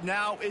back.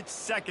 Now it's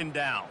 2nd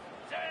down.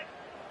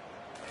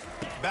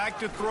 Back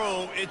to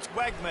throw, it's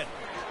Wegman.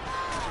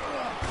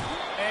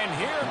 And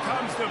here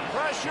comes the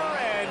pressure,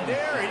 and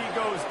there he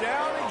goes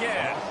down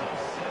again.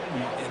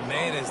 And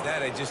man, is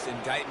that just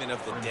indictment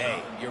of the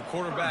day. Your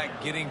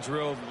quarterback getting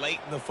drilled late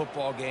in the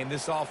football game.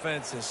 This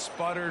offense has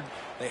sputtered.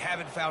 They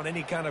haven't found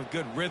any kind of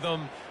good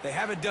rhythm. They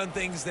haven't done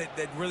things that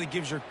really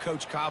gives your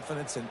coach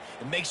confidence and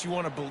makes you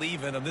want to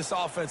believe in them. This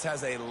offense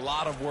has a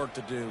lot of work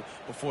to do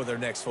before their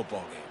next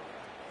football game.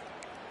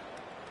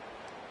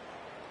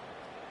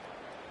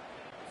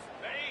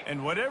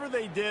 And whatever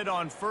they did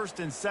on 1st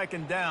and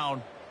 2nd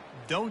down,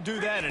 don't do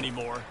that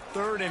anymore.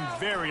 3rd and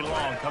very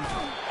long comes.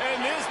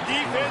 And this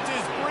defense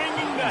is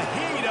bringing the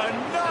heat.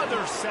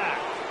 Another sack.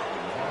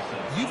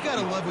 You've got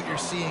to love what you're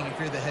seeing if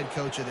you're the head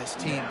coach of this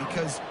team,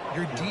 because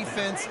your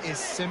defense is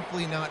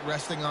simply not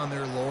resting on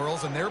their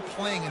laurels, and they're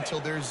playing until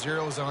there's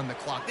zeros on the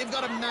clock. They've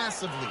got a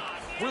massive lead.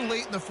 We're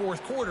late in the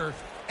 4th quarter,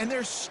 and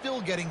they're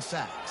still getting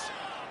sacks.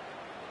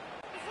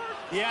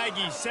 The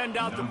Aggies send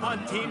out the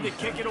punt team to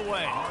kick it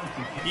away.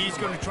 He's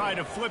going to try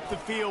to flip the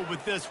field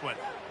with this one.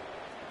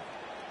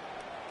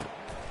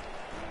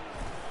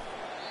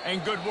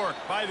 And good work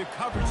by the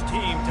coverage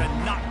team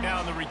to knock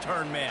down the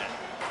return man.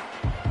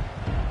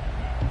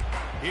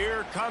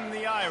 Here come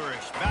the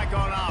Irish back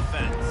on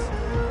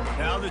offense.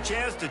 Now the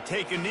chance to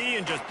take a knee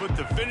and just put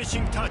the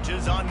finishing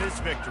touches on this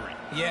victory.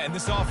 Yeah, and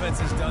this offense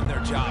has done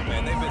their job,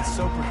 man. They've been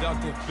so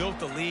productive, built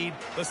the lead.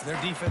 Listen,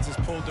 their defense has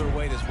pulled their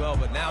weight as well.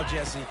 But now,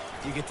 Jesse,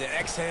 you get to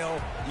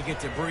exhale, you get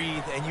to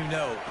breathe, and you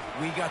know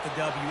we got the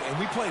W, and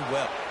we played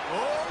well.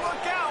 Oh,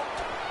 look out!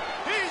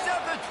 He's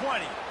at the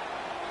 20.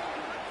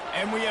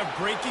 And we have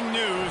breaking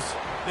news.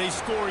 They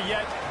score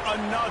yet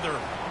another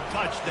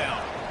touchdown.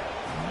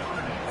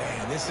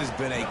 Man, this has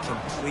been a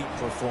complete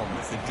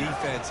performance. The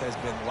defense has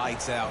been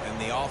lights out, and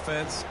the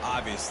offense,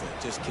 obviously,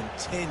 just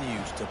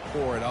continues to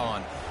pour it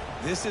on.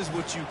 This is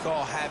what you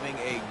call having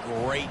a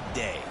great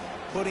day.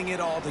 Putting it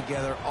all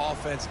together,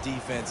 offense,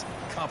 defense,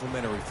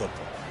 complementary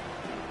football.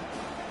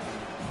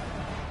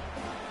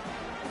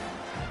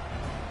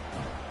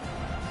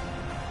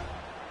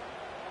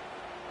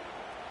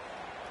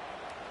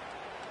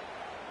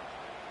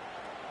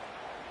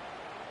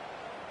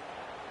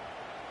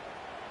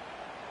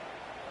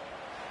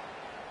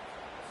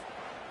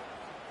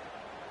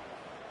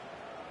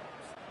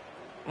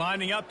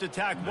 Lining up to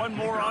tack one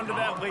more onto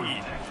that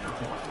lead.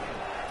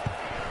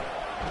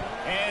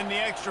 And the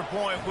extra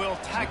point will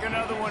tack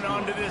another one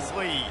onto this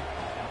lead.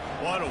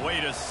 What a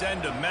way to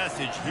send a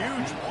message.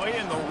 Huge play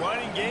in the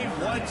running game.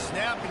 One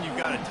snap and you've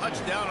got a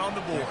touchdown on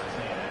the board.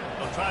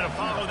 They'll try to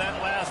follow that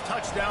last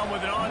touchdown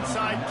with an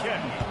onside kick.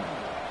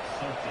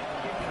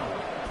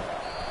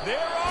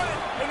 They're on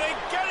it, and they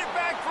get it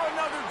back for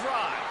another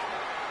drive.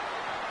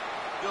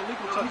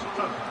 Illegal touch.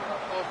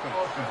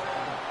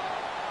 Offense.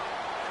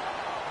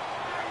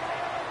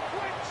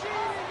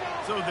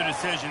 So the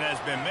decision has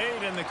been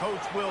made, and the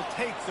coach will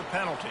take the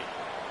penalty.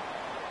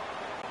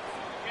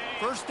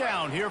 First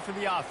down here for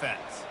the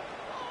offense.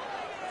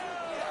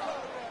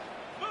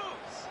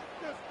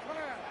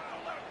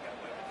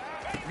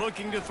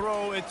 Looking to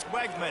throw, it's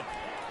Wegman.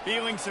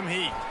 Feeling some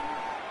heat.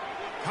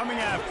 Coming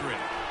after it.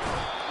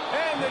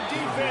 And the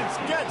defense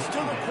gets to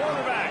the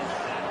quarterback.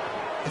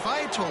 If I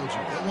had told you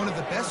that one of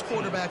the best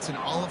quarterbacks in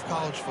all of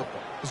college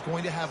football is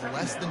going to have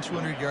less than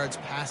 200 yards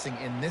passing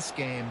in this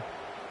game,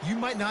 you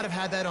might not have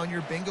had that on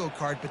your bingo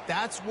card, but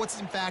that's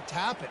what's in fact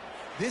happened.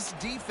 This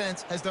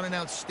defense has done an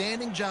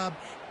outstanding job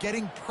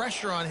getting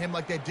pressure on him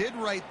like they did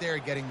right there,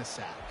 getting the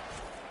sack.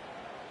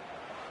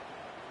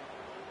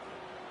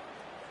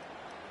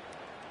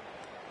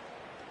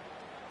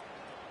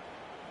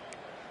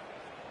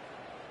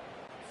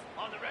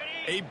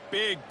 A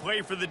big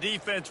play for the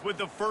defense with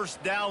the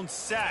first down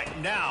sack.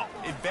 Now,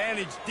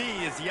 advantage D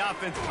as the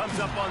offense comes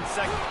up on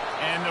second.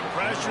 And the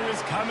pressure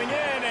is coming in,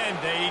 and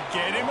they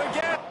get him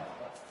again.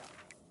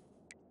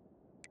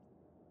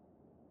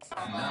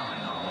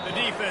 The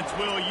defense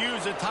will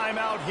use a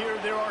timeout here.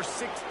 There are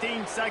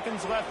 16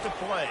 seconds left to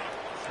play.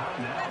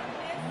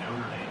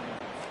 Notre Dame.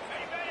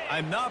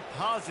 I'm not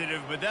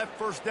positive, but that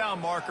first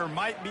down marker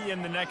might be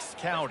in the next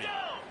county.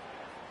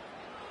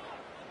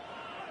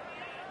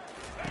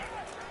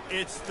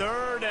 It's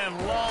third and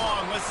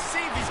long. Let's see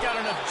if he's got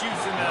enough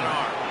juice in that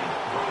arm.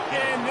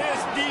 And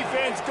this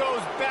defense goes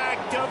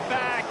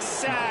back-to-back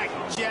sack.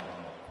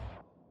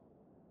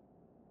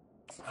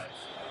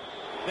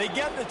 They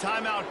get the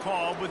timeout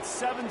call with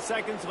 7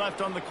 seconds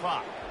left on the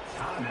clock.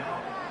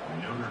 Timeout,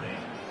 Notre Dame.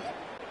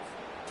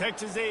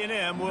 Texas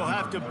A&M will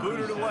have to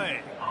boot it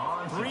away.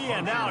 3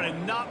 and out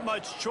and not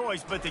much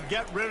choice but to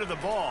get rid of the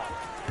ball.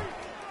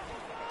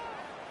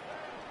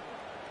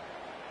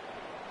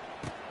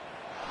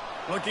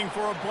 Looking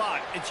for a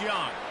block. It's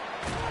Young.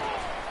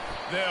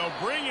 They'll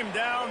bring him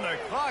down. The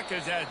clock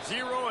is at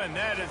 0, and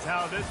that is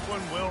how this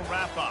one will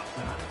wrap up.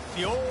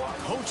 The old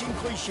coaching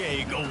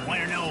cliche, go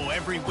 1-0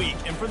 every week.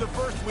 And for the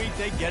first week,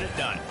 they get it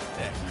done.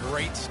 That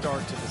great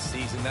start to the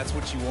season. That's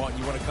what you want.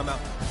 You want to come out,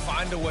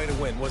 find a way to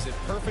win. Was it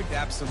perfect?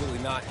 Absolutely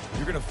not.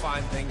 You're going to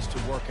find things to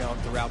work on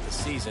throughout the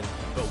season.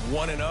 But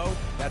 1-0,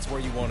 that's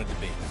where you want it to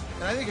be.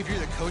 And I think if you're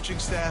the coaching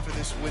staff of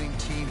this winning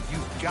team,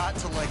 you've got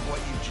to like what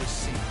you've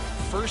just seen.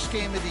 First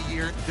game of the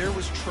year, there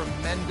was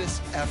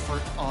tremendous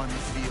effort on the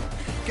field.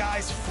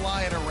 Guys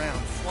flying around,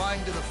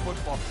 flying to the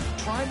football,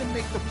 trying to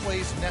make the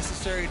plays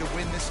necessary to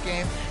win this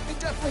game. They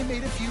definitely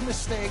made a few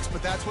mistakes,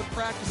 but that's what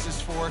practice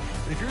is for.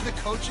 But if you're the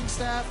coaching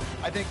staff,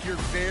 I think you're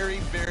very,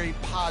 very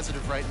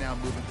positive right now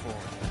moving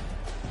forward.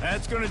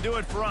 That's going to do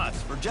it for us.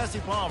 For Jesse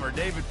Palmer,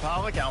 David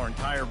Pollack, our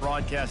entire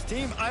broadcast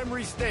team, I'm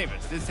Reese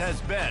Davis. This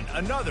has been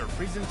another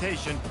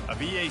presentation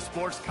of EA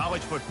Sports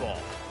College Football.